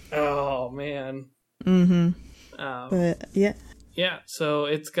Wayfarer. Oh man. But yeah. So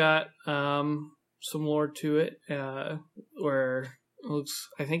it's got some more to it. Where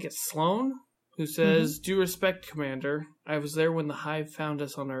I think it's Sloane who says, "Due respect, Commander. I was there when the Hive found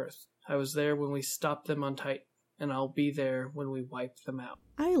us on Earth. I was there when we stopped them on Titan, and I'll be there when we wipe them out."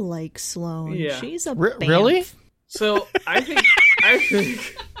 I like Sloane. Yeah. She's a really? So I think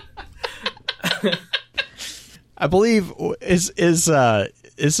I believe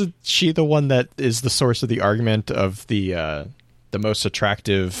isn't she the one that is the source of the argument of the most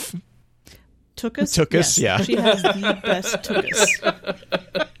attractive Tukus? Yes. Yeah. She has the best Tukus.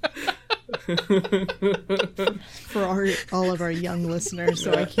 For all of our young listeners,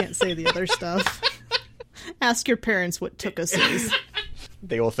 so I can't say the other stuff. Ask your parents what Tukus is.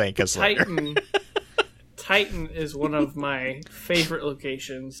 They will thank us later. Titan is one of my favorite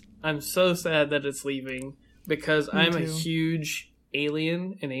locations. I'm so sad that it's leaving because I'm a huge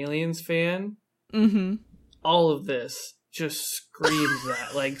Alien and Aliens fan. All of this just screams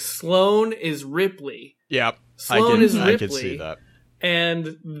that. Like, Sloane is Ripley. Yep. Sloane is Ripley. I can see that.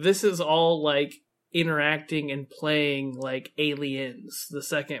 And this is all like interacting and playing like Aliens, the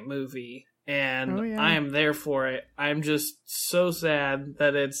second movie. And I am there for it. I'm just so sad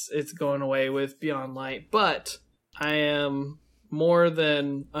that it's going away with Beyond Light. But I am more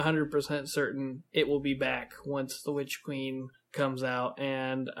than 100% certain it will be back once The Witch Queen comes out.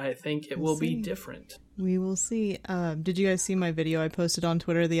 And I think it will be different. We will see. Did you guys see my video I posted on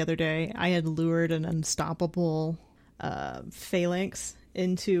Twitter the other day? I had lured an unstoppable phalanx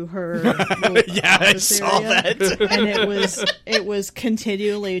into her I saw that. And it was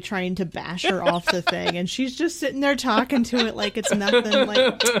continually trying to bash her off the thing, and she's just sitting there talking to it like it's nothing.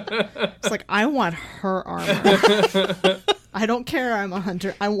 Like, it's like, I want her armor. I don't care, I'm a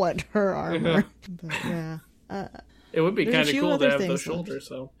hunter, I want her armor. But yeah, it would be kind of cool to have those shoulders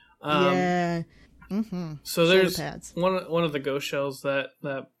though. So there's one of the ghost shells that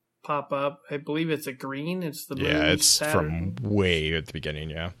pop up. I believe it's a green. It's the moon. It's Saturn. from way at the beginning.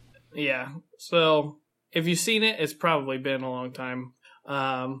 Yeah. So if you've seen it, it's probably been a long time.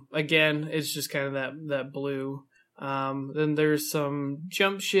 Again, it's just kind of that blue. Then there's some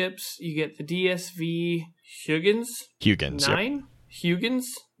jump ships. You get the DSV Huygens 9. Yep.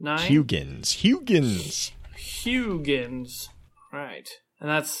 Huygens 9. Huygens. Right. And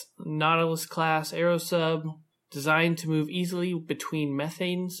that's Nautilus class aero sub, designed to move easily between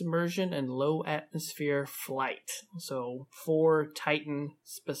methane submersion and low atmosphere flight. So for Titan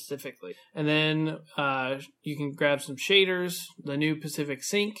specifically. And then you can grab some shaders, the new Pacific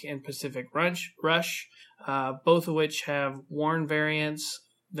Sync and Pacific Rush, both of which have worn variants.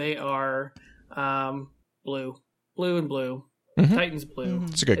 They are blue and blue. Titan's blue.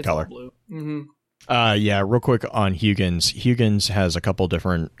 It's a good color. Blue. Real quick on Huygens. Huygens has a couple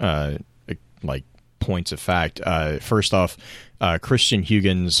different points of fact. First off, Christian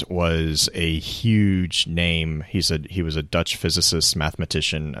Huygens was a huge name. He was a Dutch physicist,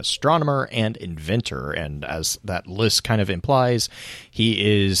 mathematician, astronomer, and inventor. And as that list kind of implies,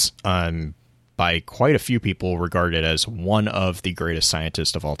 he is by quite a few people regarded as one of the greatest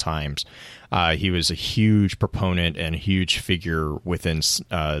scientists of all times. He was a huge proponent and a huge figure within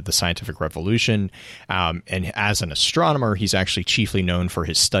the scientific revolution. And as an astronomer, he's actually chiefly known for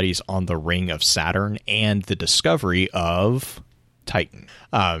his studies on the ring of Saturn and the discovery of Titan.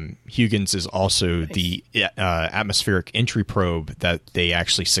 Huygens is also the atmospheric entry probe that they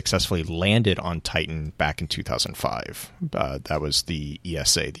actually successfully landed on Titan back in 2005. That was the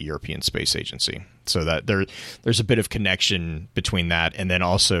ESA, the European Space Agency. So that there's a bit of connection between that, and then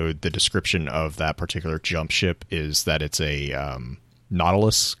also the description of that particular jump ship is that it's a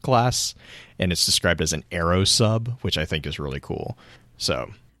Nautilus class, and it's described as an aero sub, which I think is really cool.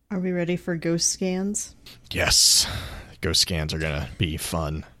 So, are we ready for ghost scans? Yes, ghost scans are gonna be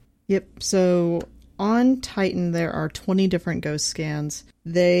fun. Yep. So on Titan, there are 20 different ghost scans.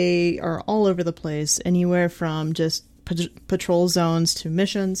 They are all over the place, anywhere from just patrol zones to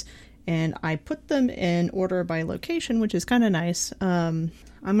missions. And I put them in order by location, which is kind of nice. I'm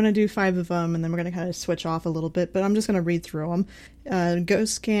going to do 5 of them, and then we're going to kind of switch off a little bit, but I'm just going to read through them.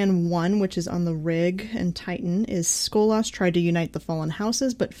 Ghost Scan 1, which is on the rig and Titan, is Skolas tried to unite the fallen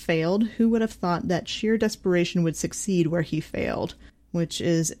houses, but failed. Who would have thought that sheer desperation would succeed where he failed? Which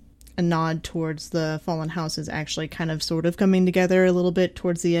is a nod towards the fallen houses actually kind of sort of coming together a little bit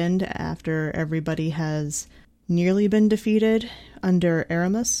towards the end after everybody has nearly been defeated under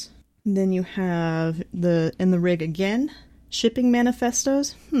Aramis. Then you have in the rig again, shipping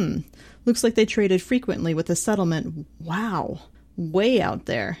manifestos. Looks like they traded frequently with the settlement. Wow. Way out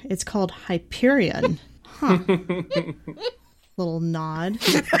there. It's called Hyperion. Huh. Little nod.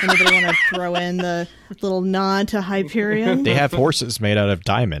 Anybody want to throw in the little nod to Hyperion? They have horses made out of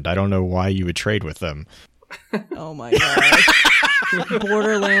diamond. I don't know why you would trade with them. Oh my gosh.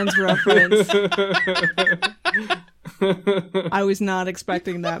 Borderlands reference. I was not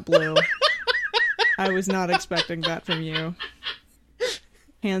expecting that, Blue. I was not expecting that from you.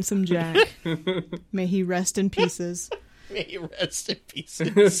 Handsome Jack. May he rest in pieces. May he rest in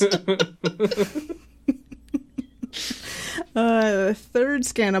pieces. Third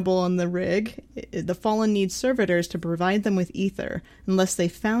scannable on the rig. The Fallen need servitors to provide them with ether, unless they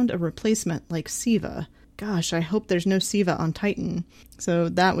found a replacement like Siva. Gosh, I hope there's no Siva on Titan. So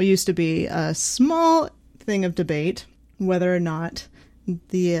that used to be a small thing of debate, whether or not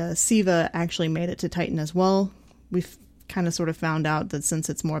the Siva actually made it to Titan as well. We've kind of sort of found out that since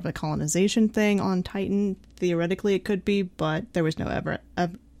it's more of a colonization thing on Titan, theoretically it could be, but there was no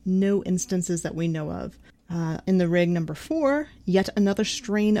instances that we know of. In the rig number 4, yet another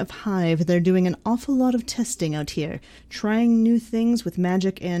strain of hive. They're doing an awful lot of testing out here, trying new things with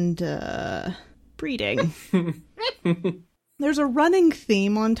magic and breeding. There's a running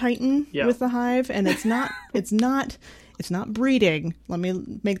theme on Titan with the hive, and it's not breeding. Let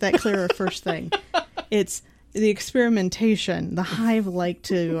me make that clearer first thing. It's the experimentation. The hive like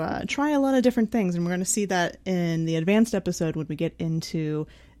to try a lot of different things, and we're going to see that in the advanced episode when we get into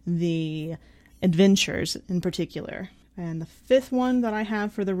the adventures in particular. And the 5th one that I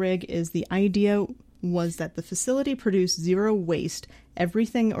have for the rig is the idea was that the facility produced zero waste.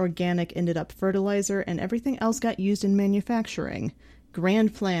 Everything organic ended up fertilizer, and everything else got used in manufacturing.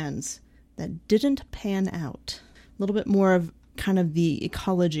 Grand plans that didn't pan out. A little bit more of kind of the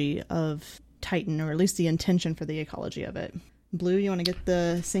ecology of Titan, or at least the intention for the ecology of it. Blue, you want to get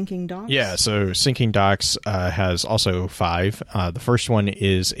the Sinking Docks? Yeah, so Sinking Docks has also 5. The first one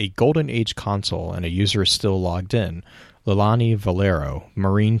is a Golden Age console, and a user is still logged in. Lilani Valero,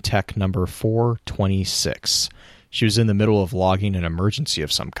 Marine Tech number 426. She was in the middle of logging an emergency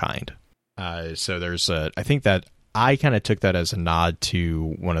of some kind. So there's I think that I kind of took that as a nod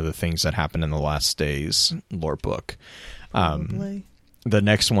to one of the things that happened in the Last Days lore book. The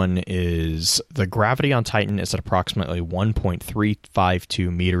next one is the gravity on Titan is at approximately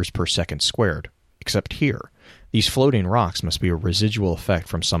 1.352 meters per second squared, except here. These floating rocks must be a residual effect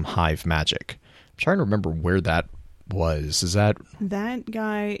from some hive magic. I'm trying to remember where that was. Is that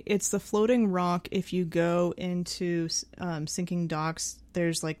guy? It's the floating rock. If you go into Sinking Docks,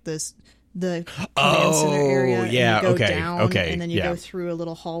 there's like the command center area. Yeah, and you go okay, down, okay, and then you go through a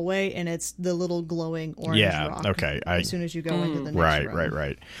little hallway, and it's the little glowing orange rock. Okay. As soon as you go into the next room.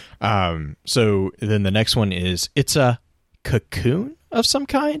 Right. So then the next one is it's a cocoon of some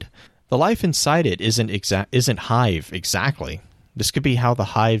kind. The life inside it isn't hive exactly. This could be how the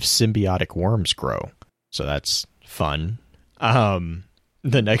hive's symbiotic worms grow. So that's fun. The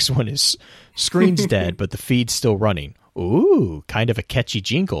next one is screen's dead, but the feed's still running. Ooh, kind of a catchy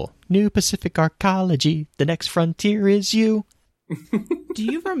jingle. New Pacific Arcology. The next frontier is you. Do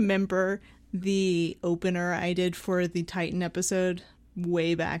you remember the opener I did for the Titan episode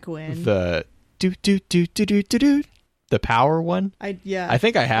way back when? The do. The power one? I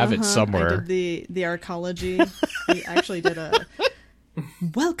think I have it somewhere. I did the arcology. I actually did a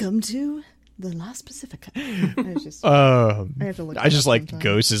welcome to the Lost Pacifica. I have to look. I just like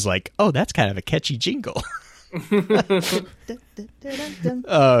Ghost is like, oh, that's kind of a catchy jingle.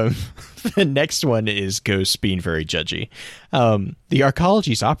 The next one is Ghosts being very judgy. The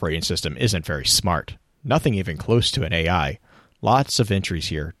Arcology's operating system isn't very smart. Nothing even close to an AI. Lots of entries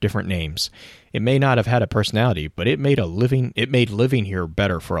here, different names. It may not have had a personality, but it made living here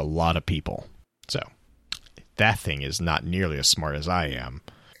better for a lot of people. So, that thing is not nearly as smart as I am,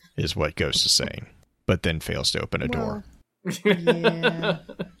 is what Ghost is saying. But then fails to open a door. Yeah.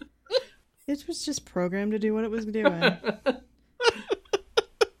 It was just programmed to do what it was doing.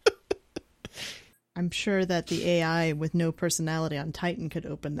 I'm sure that the AI with no personality on Titan could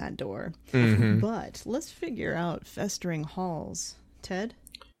open that door. Mm-hmm. But let's figure out Festering Halls. Ted?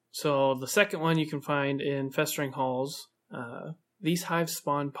 So the second one you can find in Festering Halls. These hive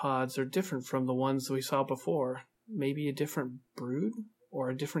spawn pods are different from the ones we saw before. Maybe a different brood? Or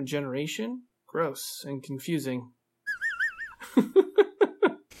a different generation? Gross and confusing.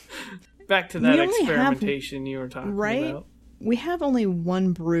 Back to that experimentation you were talking about. We have only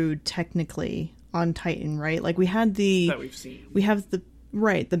one brood technically on Titan, right? Like we had that we've seen. We have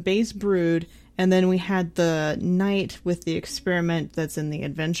the base brood, and then we had the knight with the experiment that's in the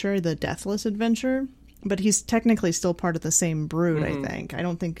adventure, the Deathless Adventure. But he's technically still part of the same brood, I think. I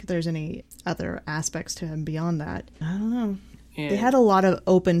don't think there's any other aspects to him beyond that. I don't know. They had a lot of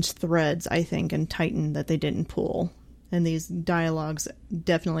open threads, I think, in Titan that they didn't pull. And these dialogues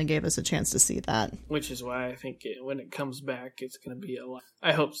definitely gave us a chance to see that. Which is why I think when it comes back, it's going to be a lot.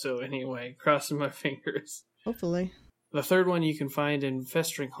 I hope so anyway. Crossing my fingers. Hopefully. The third one you can find in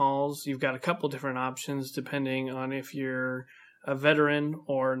Festering Halls. You've got a couple different options depending on if you're a veteran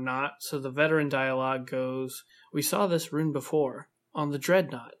or not. So the veteran dialogue goes, "We saw this rune before. On the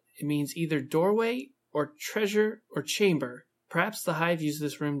Dreadnought. It means either doorway or treasure or chamber. Perhaps the Hive use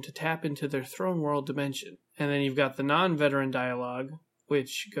this room to tap into their throne world dimension." And then you've got the non-veteran dialogue,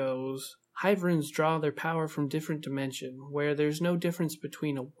 which goes, "Hive runes draw their power from different dimension, where there's no difference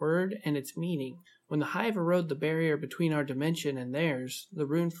between a word and its meaning. When the Hive erode the barrier between our dimension and theirs, the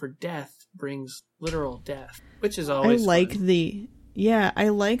rune for death brings literal death." Which is always I like fun. the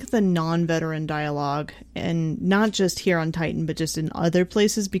non-veteran dialogue, and not just here on Titan, but just in other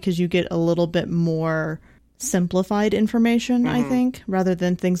places, because you get a little bit more simplified information, I think, rather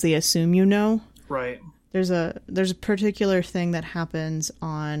than things they assume you know. Right. There's a particular thing that happens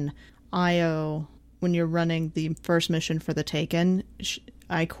on Io when you're running the first mission for the Taken.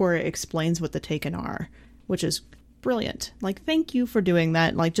 Ikora explains what the Taken are, which is brilliant. Like, thank you for doing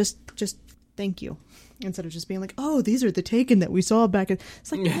that. Like, just thank you. Instead of just being like, "Oh, these are the Taken that we saw back in..."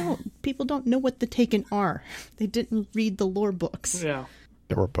 It's like, no, people don't know what the Taken are. They didn't read the lore books. Yeah.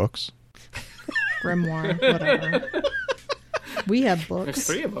 There were books? Grimoire, whatever. We have books. There's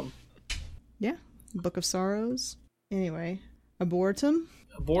 3 of them. Yeah. Book of Sorrows. Anyway, Abortum.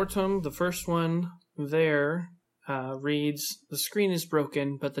 Abortum, the first one there, reads, "The screen is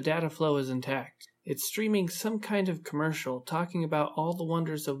broken, but the data flow is intact. It's streaming some kind of commercial talking about all the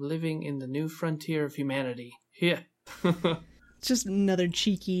wonders of living in the new frontier of humanity." Yeah. Just another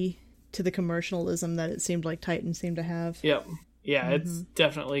cheeky to the commercialism that it seemed like Titan seemed to have. Yep. Yeah, it's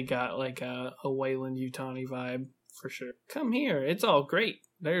definitely got like a Wayland Yutani vibe for sure. "Come here, it's all great.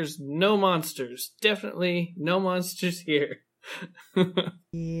 There's no monsters. Definitely no monsters here."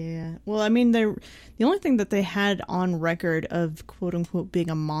 Yeah. Well, I mean, the only thing that they had on record of quote-unquote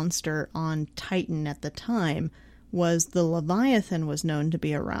being a monster on Titan at the time was the Leviathan was known to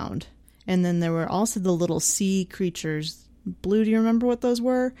be around. And then there were also the little sea creatures. Blue, do you remember what those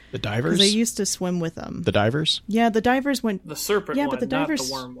were? The divers? 'Cause they used to swim with them. The divers? Yeah, the divers went... The serpent one, but the divers, not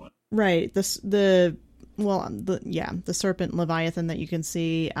the worm one. Right. The serpent Leviathan that you can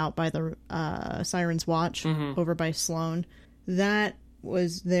see out by the Siren's Watch over by Sloan. That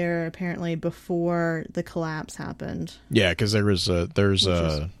was there apparently before the collapse happened. Yeah, because I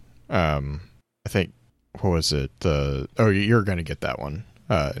think, what was it? You're going to get that one.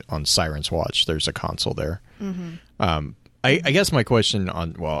 On Siren's Watch, there's a console there. I guess my question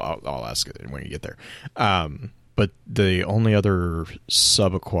I'll ask it when you get there. But the only other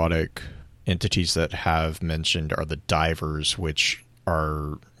subaquatic entities that have mentioned are the divers, which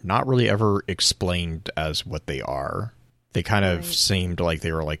are not really ever explained as what they are. They kind of seemed like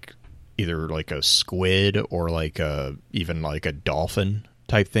they were like either like a squid or like even like a dolphin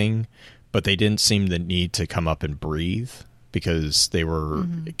type thing, but they didn't seem the need to come up and breathe because they were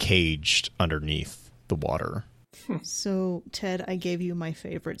caged underneath the water. So, Ted, I gave you my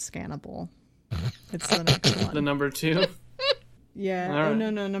favorite scannable. It's the next one. The number 2? Yeah. Right. Oh,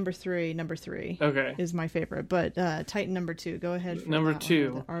 no, number 3. Number 3 is my favorite. But Titan number 2, go ahead. Number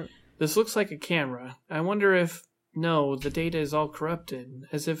 2. This looks like a camera. I wonder if No, the data is all corrupted,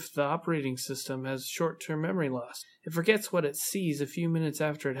 as if the operating system has short-term memory loss. It forgets what it sees a few minutes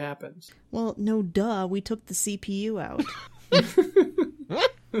after it happens. Well, no duh, we took the CPU out.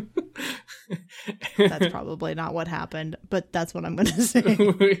 That's probably not what happened, but that's what I'm going to say.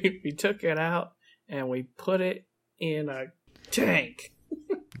 We took it out and we put it in a tank.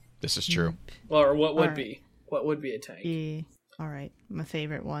 This is true. Or what would be? What would be a tank? Yeah. All right, my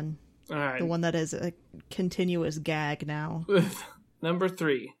favorite one. All right. The one that is a continuous gag now. Number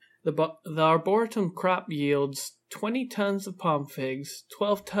 3. The Arboretum crop yields 20 tons of palm figs,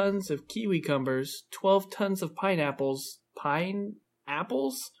 12 tons of kiwi cumbers, 12 tons of pineapples.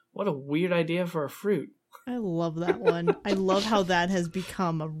 Pineapples? What a weird idea for a fruit. I love that one. I love how that has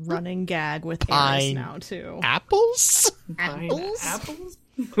become a running gag with Eris now, too. Apples? Apples?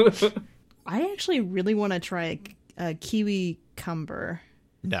 I actually really want to try a kiwi cumber.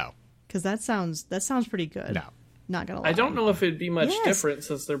 No. Because that sounds pretty good. No. Not gonna lie. I don't know if it'd be much different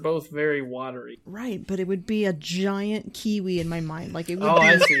since they're both very watery. Right, but it would be a giant kiwi in my mind. Like it would be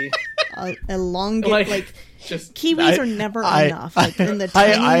I see. A elongated, just kiwis are never enough. Like in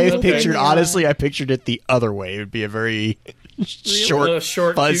the pictured honestly, I pictured it the other way. It would be a very short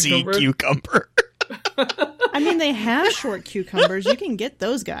fuzzy cucumber. I mean, they have short cucumbers. You can get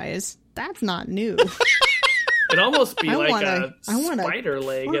those guys. That's not new. It'd almost be like a spider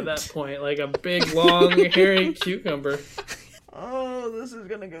leg at that point, like a big, long, hairy cucumber. Oh, this is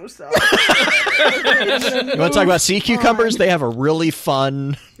gonna go south. You want to talk about sea cucumbers? They have a really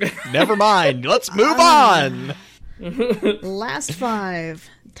fun... Never mind. Let's move on. Last 5.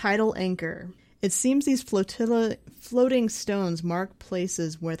 Tidal anchor. It seems these floating stones mark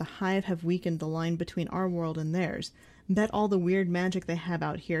places where the hive have weakened the line between our world and theirs. Bet all the weird magic they have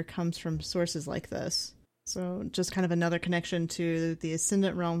out here comes from sources like this. So just kind of another connection to the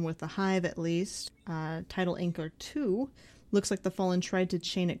Ascendant Realm with the hive, at least. Tidal Anchor 2 looks like the Fallen tried to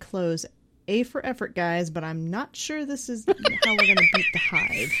chain it close. A for effort, guys, but I'm not sure this is how we're going to beat the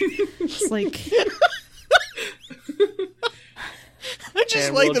hive. It's like... I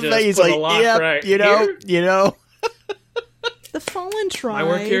just like the fact he's like, yeah, right you know. The Fallen tried. My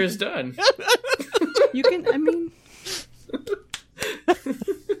work here is done. You can, I mean...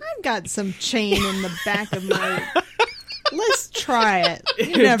 I've got some chain in the back of my... Let's try it.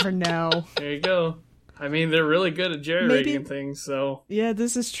 You never know. There you go. I mean, they're really good at jerry-rigging things, so... Yeah,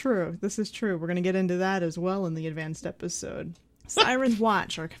 this is true. We're going to get into that as well in the advanced episode. Siren's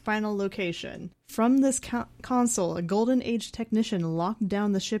Watch, our final location. From this console, a Golden Age technician locked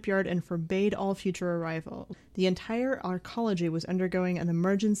down the shipyard and forbade all future arrival. The entire arcology was undergoing an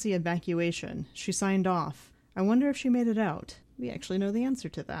emergency evacuation. She signed off. I wonder if she made it out. We actually know the answer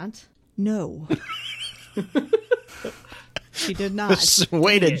to that. No. She did not.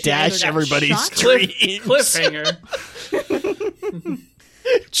 Way to dash everybody's dreams. Cliffhanger.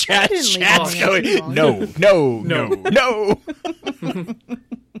 Chat's going, no.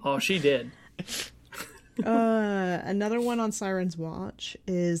 Oh, she did. Another one on Siren's Watch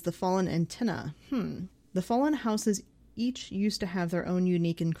is the Fallen Antenna. The Fallen houses each used to have their own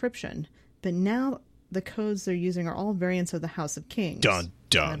unique encryption, but now the codes they're using are all variants of the House of Kings. Dun.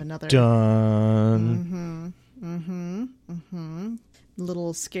 A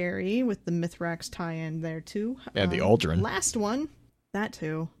little scary with the Mithrax tie-in there, too. And the Aldrin. Last one. That,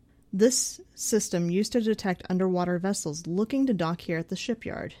 too. This system used to detect underwater vessels looking to dock here at the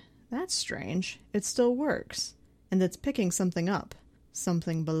shipyard. That's strange. It still works. And it's picking something up.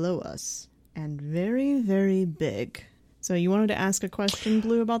 Something below us. And very, very big. So you wanted to ask a question,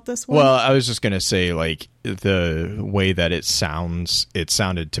 Blue, about this one? Well, I was just going to say, like, the way that it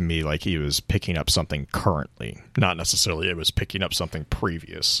sounded to me like he was picking up something currently. Not necessarily it was picking up something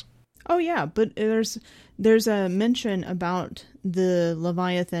previous. Oh, yeah, but there's a mention about the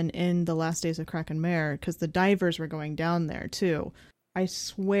Leviathan in the last days of Kraken Mare, because the divers were going down there, too. I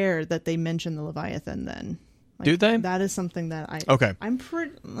swear that they mentioned the Leviathan then. Like, do they? That is something that I'm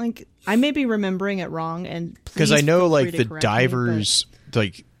pretty, like, I may be remembering it wrong, and because I know, like, the divers,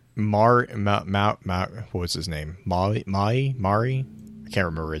 like, what was his name? Mari? I can't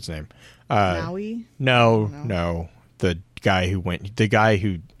remember his name. Maui? No. The guy who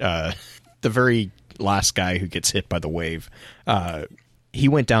the very last guy who gets hit by the wave, he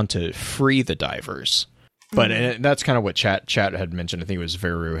went down to free the divers. But and that's kind of what chat had mentioned. I think it was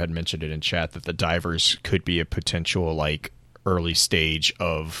Veru had mentioned it in chat that the divers could be a potential, like, early stage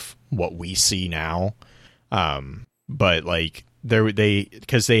of what we see now. But, like,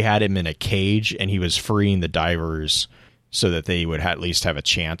 because they had him in a cage and he was freeing the divers so that they would at least have a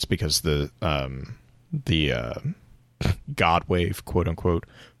chance, because the God wave, quote unquote,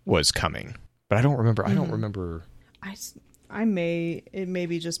 was coming. But I don't remember I may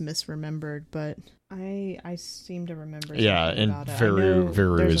be just misremembered, but I seem to remember. Yeah, and about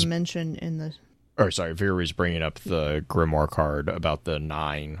Veru there's is a mention in the. Veru is bringing up the Grimoire card about the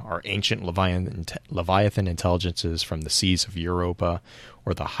 9 are ancient Leviathan intelligences from the seas of Europa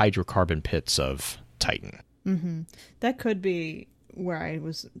or the hydrocarbon pits of Titan. Mm-hmm. That could be where I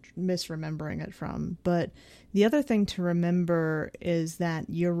was misremembering it from. But the other thing to remember is that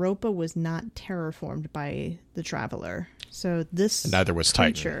Europa was not terraformed by the Traveler. So this and neither was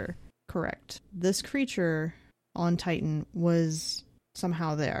creature, Titan. Correct. This creature on Titan was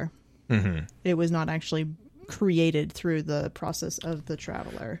somehow there. Mm-hmm. It was not actually created through the process of the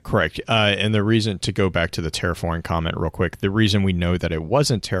Traveler. Correct. And the reason, to go back to the terraforming comment real quick, the reason we know that it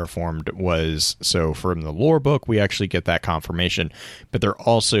wasn't terraformed was, so from the lore book, we actually get that confirmation, but there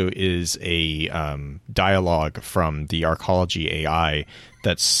also is a dialogue from the Arcology AI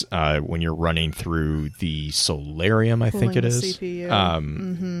that's when you're running through the Solarium, I think it is,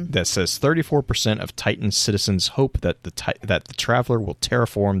 that says 34% of Titan citizens hope that the Traveler will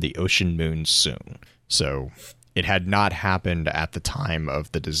terraform the ocean moon soon. So it had not happened at the time of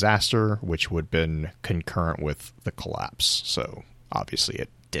the disaster, which would have been concurrent with the collapse. So obviously it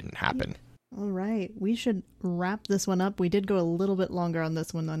didn't happen. All right. We should wrap this one up. We did go a little bit longer on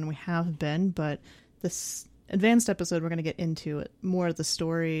this one than we have been, but this advanced episode, we're going to get into it, more of the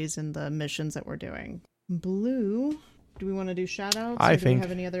stories and the missions that we're doing. Blue, do we want to do shout-outs? Do we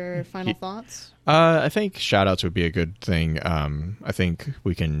have any other final thoughts? I think shout-outs would be a good thing. I think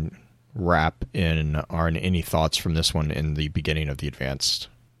we can wrap in any thoughts from this one in the beginning of the advanced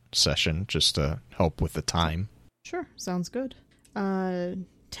session, just to help with the time. Sure, sounds good.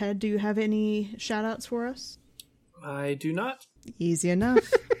 Ted, do you have any shout-outs for us? I do not. Easy enough.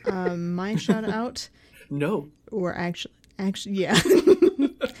 My shout-out... No. Or actually, yeah.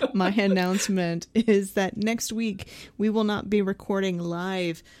 My announcement is that next week we will not be recording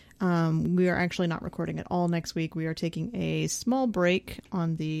live. We are actually not recording at all next week. We are taking a small break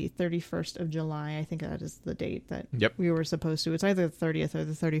on the 31st of July. I think that is the date that we were supposed to. It's either the 30th or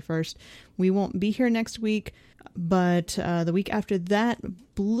the 31st. We won't be here next week, but the week after that,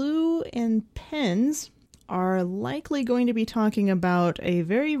 Blue and Pens are likely going to be talking about a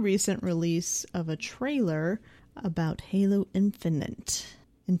very recent release of a trailer about Halo Infinite.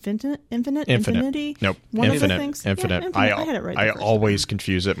 Infinity? Nope. One Infinite. of the things? Infinite. Yeah, I had it right. I always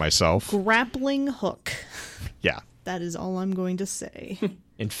confuse it myself. Grappling hook. Yeah. That is all I'm going to say.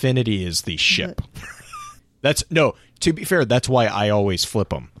 Infinity is the ship. To be fair, that's why I always flip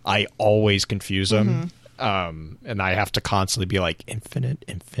them. I always confuse them. And I have to constantly be like,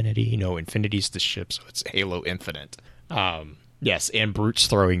 Infinity? No, Infinity's the ship, so it's Halo Infinite. Yes, and Brute's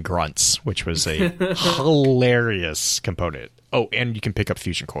throwing grunts, which was a hilarious component. Oh, and you can pick up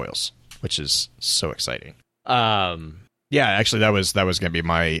fusion coils, which is so exciting. Yeah, actually, that was going to be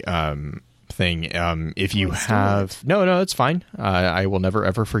my thing. If you have... No, it's fine. I will never,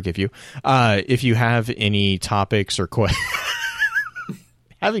 ever forgive you. If you have any topics or questions...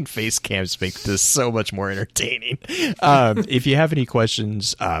 Having face cams make this so much more entertaining. If you have any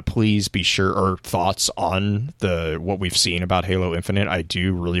questions, please be sure, or thoughts on what we've seen about Halo Infinite, I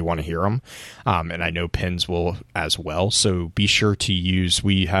do really want to hear them. And I know Pens will as well. So be sure to use,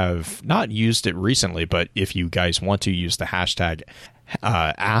 we have not used it recently, but if you guys want to use the hashtag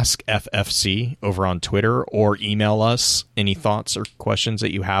AskFFC over on Twitter, or email us any thoughts or questions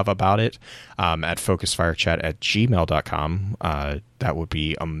that you have about it at focusfirechat@gmail.com. That would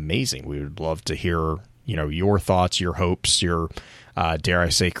be amazing. We would love to hear, your thoughts, your hopes, your dare I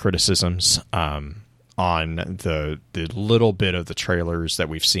say criticisms on the little bit of the trailers that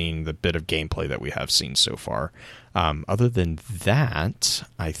we've seen, the bit of gameplay that we have seen so far. Other than that,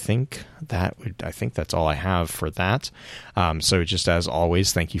 I think that's all I have for that. So just as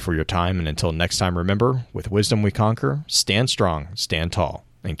always, thank you for your time. And until next time, remember, with wisdom we conquer, stand strong, stand tall,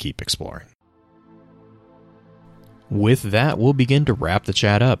 and keep exploring. With that, we'll begin to wrap the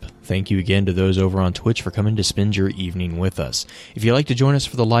chat up. Thank you again to those over on Twitch for coming to spend your evening with us. If you'd like to join us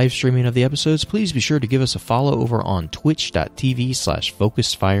for the live streaming of the episodes, please be sure to give us a follow over on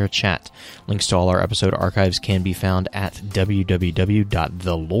twitch.tv/FocusFireChat. Links to all our episode archives can be found at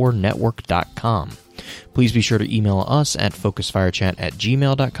www.thelorenetwork.com. Please be sure to email us at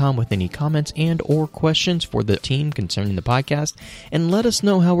focusfirechat@gmail.com with any comments and or questions for the team concerning the podcast, and let us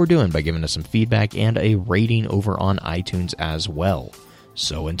know how we're doing by giving us some feedback and a rating over on iTunes as well.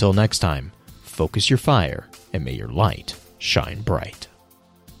 So until next time, focus your fire and may your light shine bright.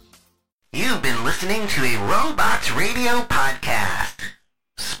 You've been listening to a Robots Radio podcast.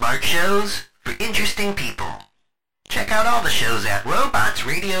 Smart shows for interesting people. Check out all the shows at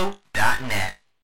robotsradio.net.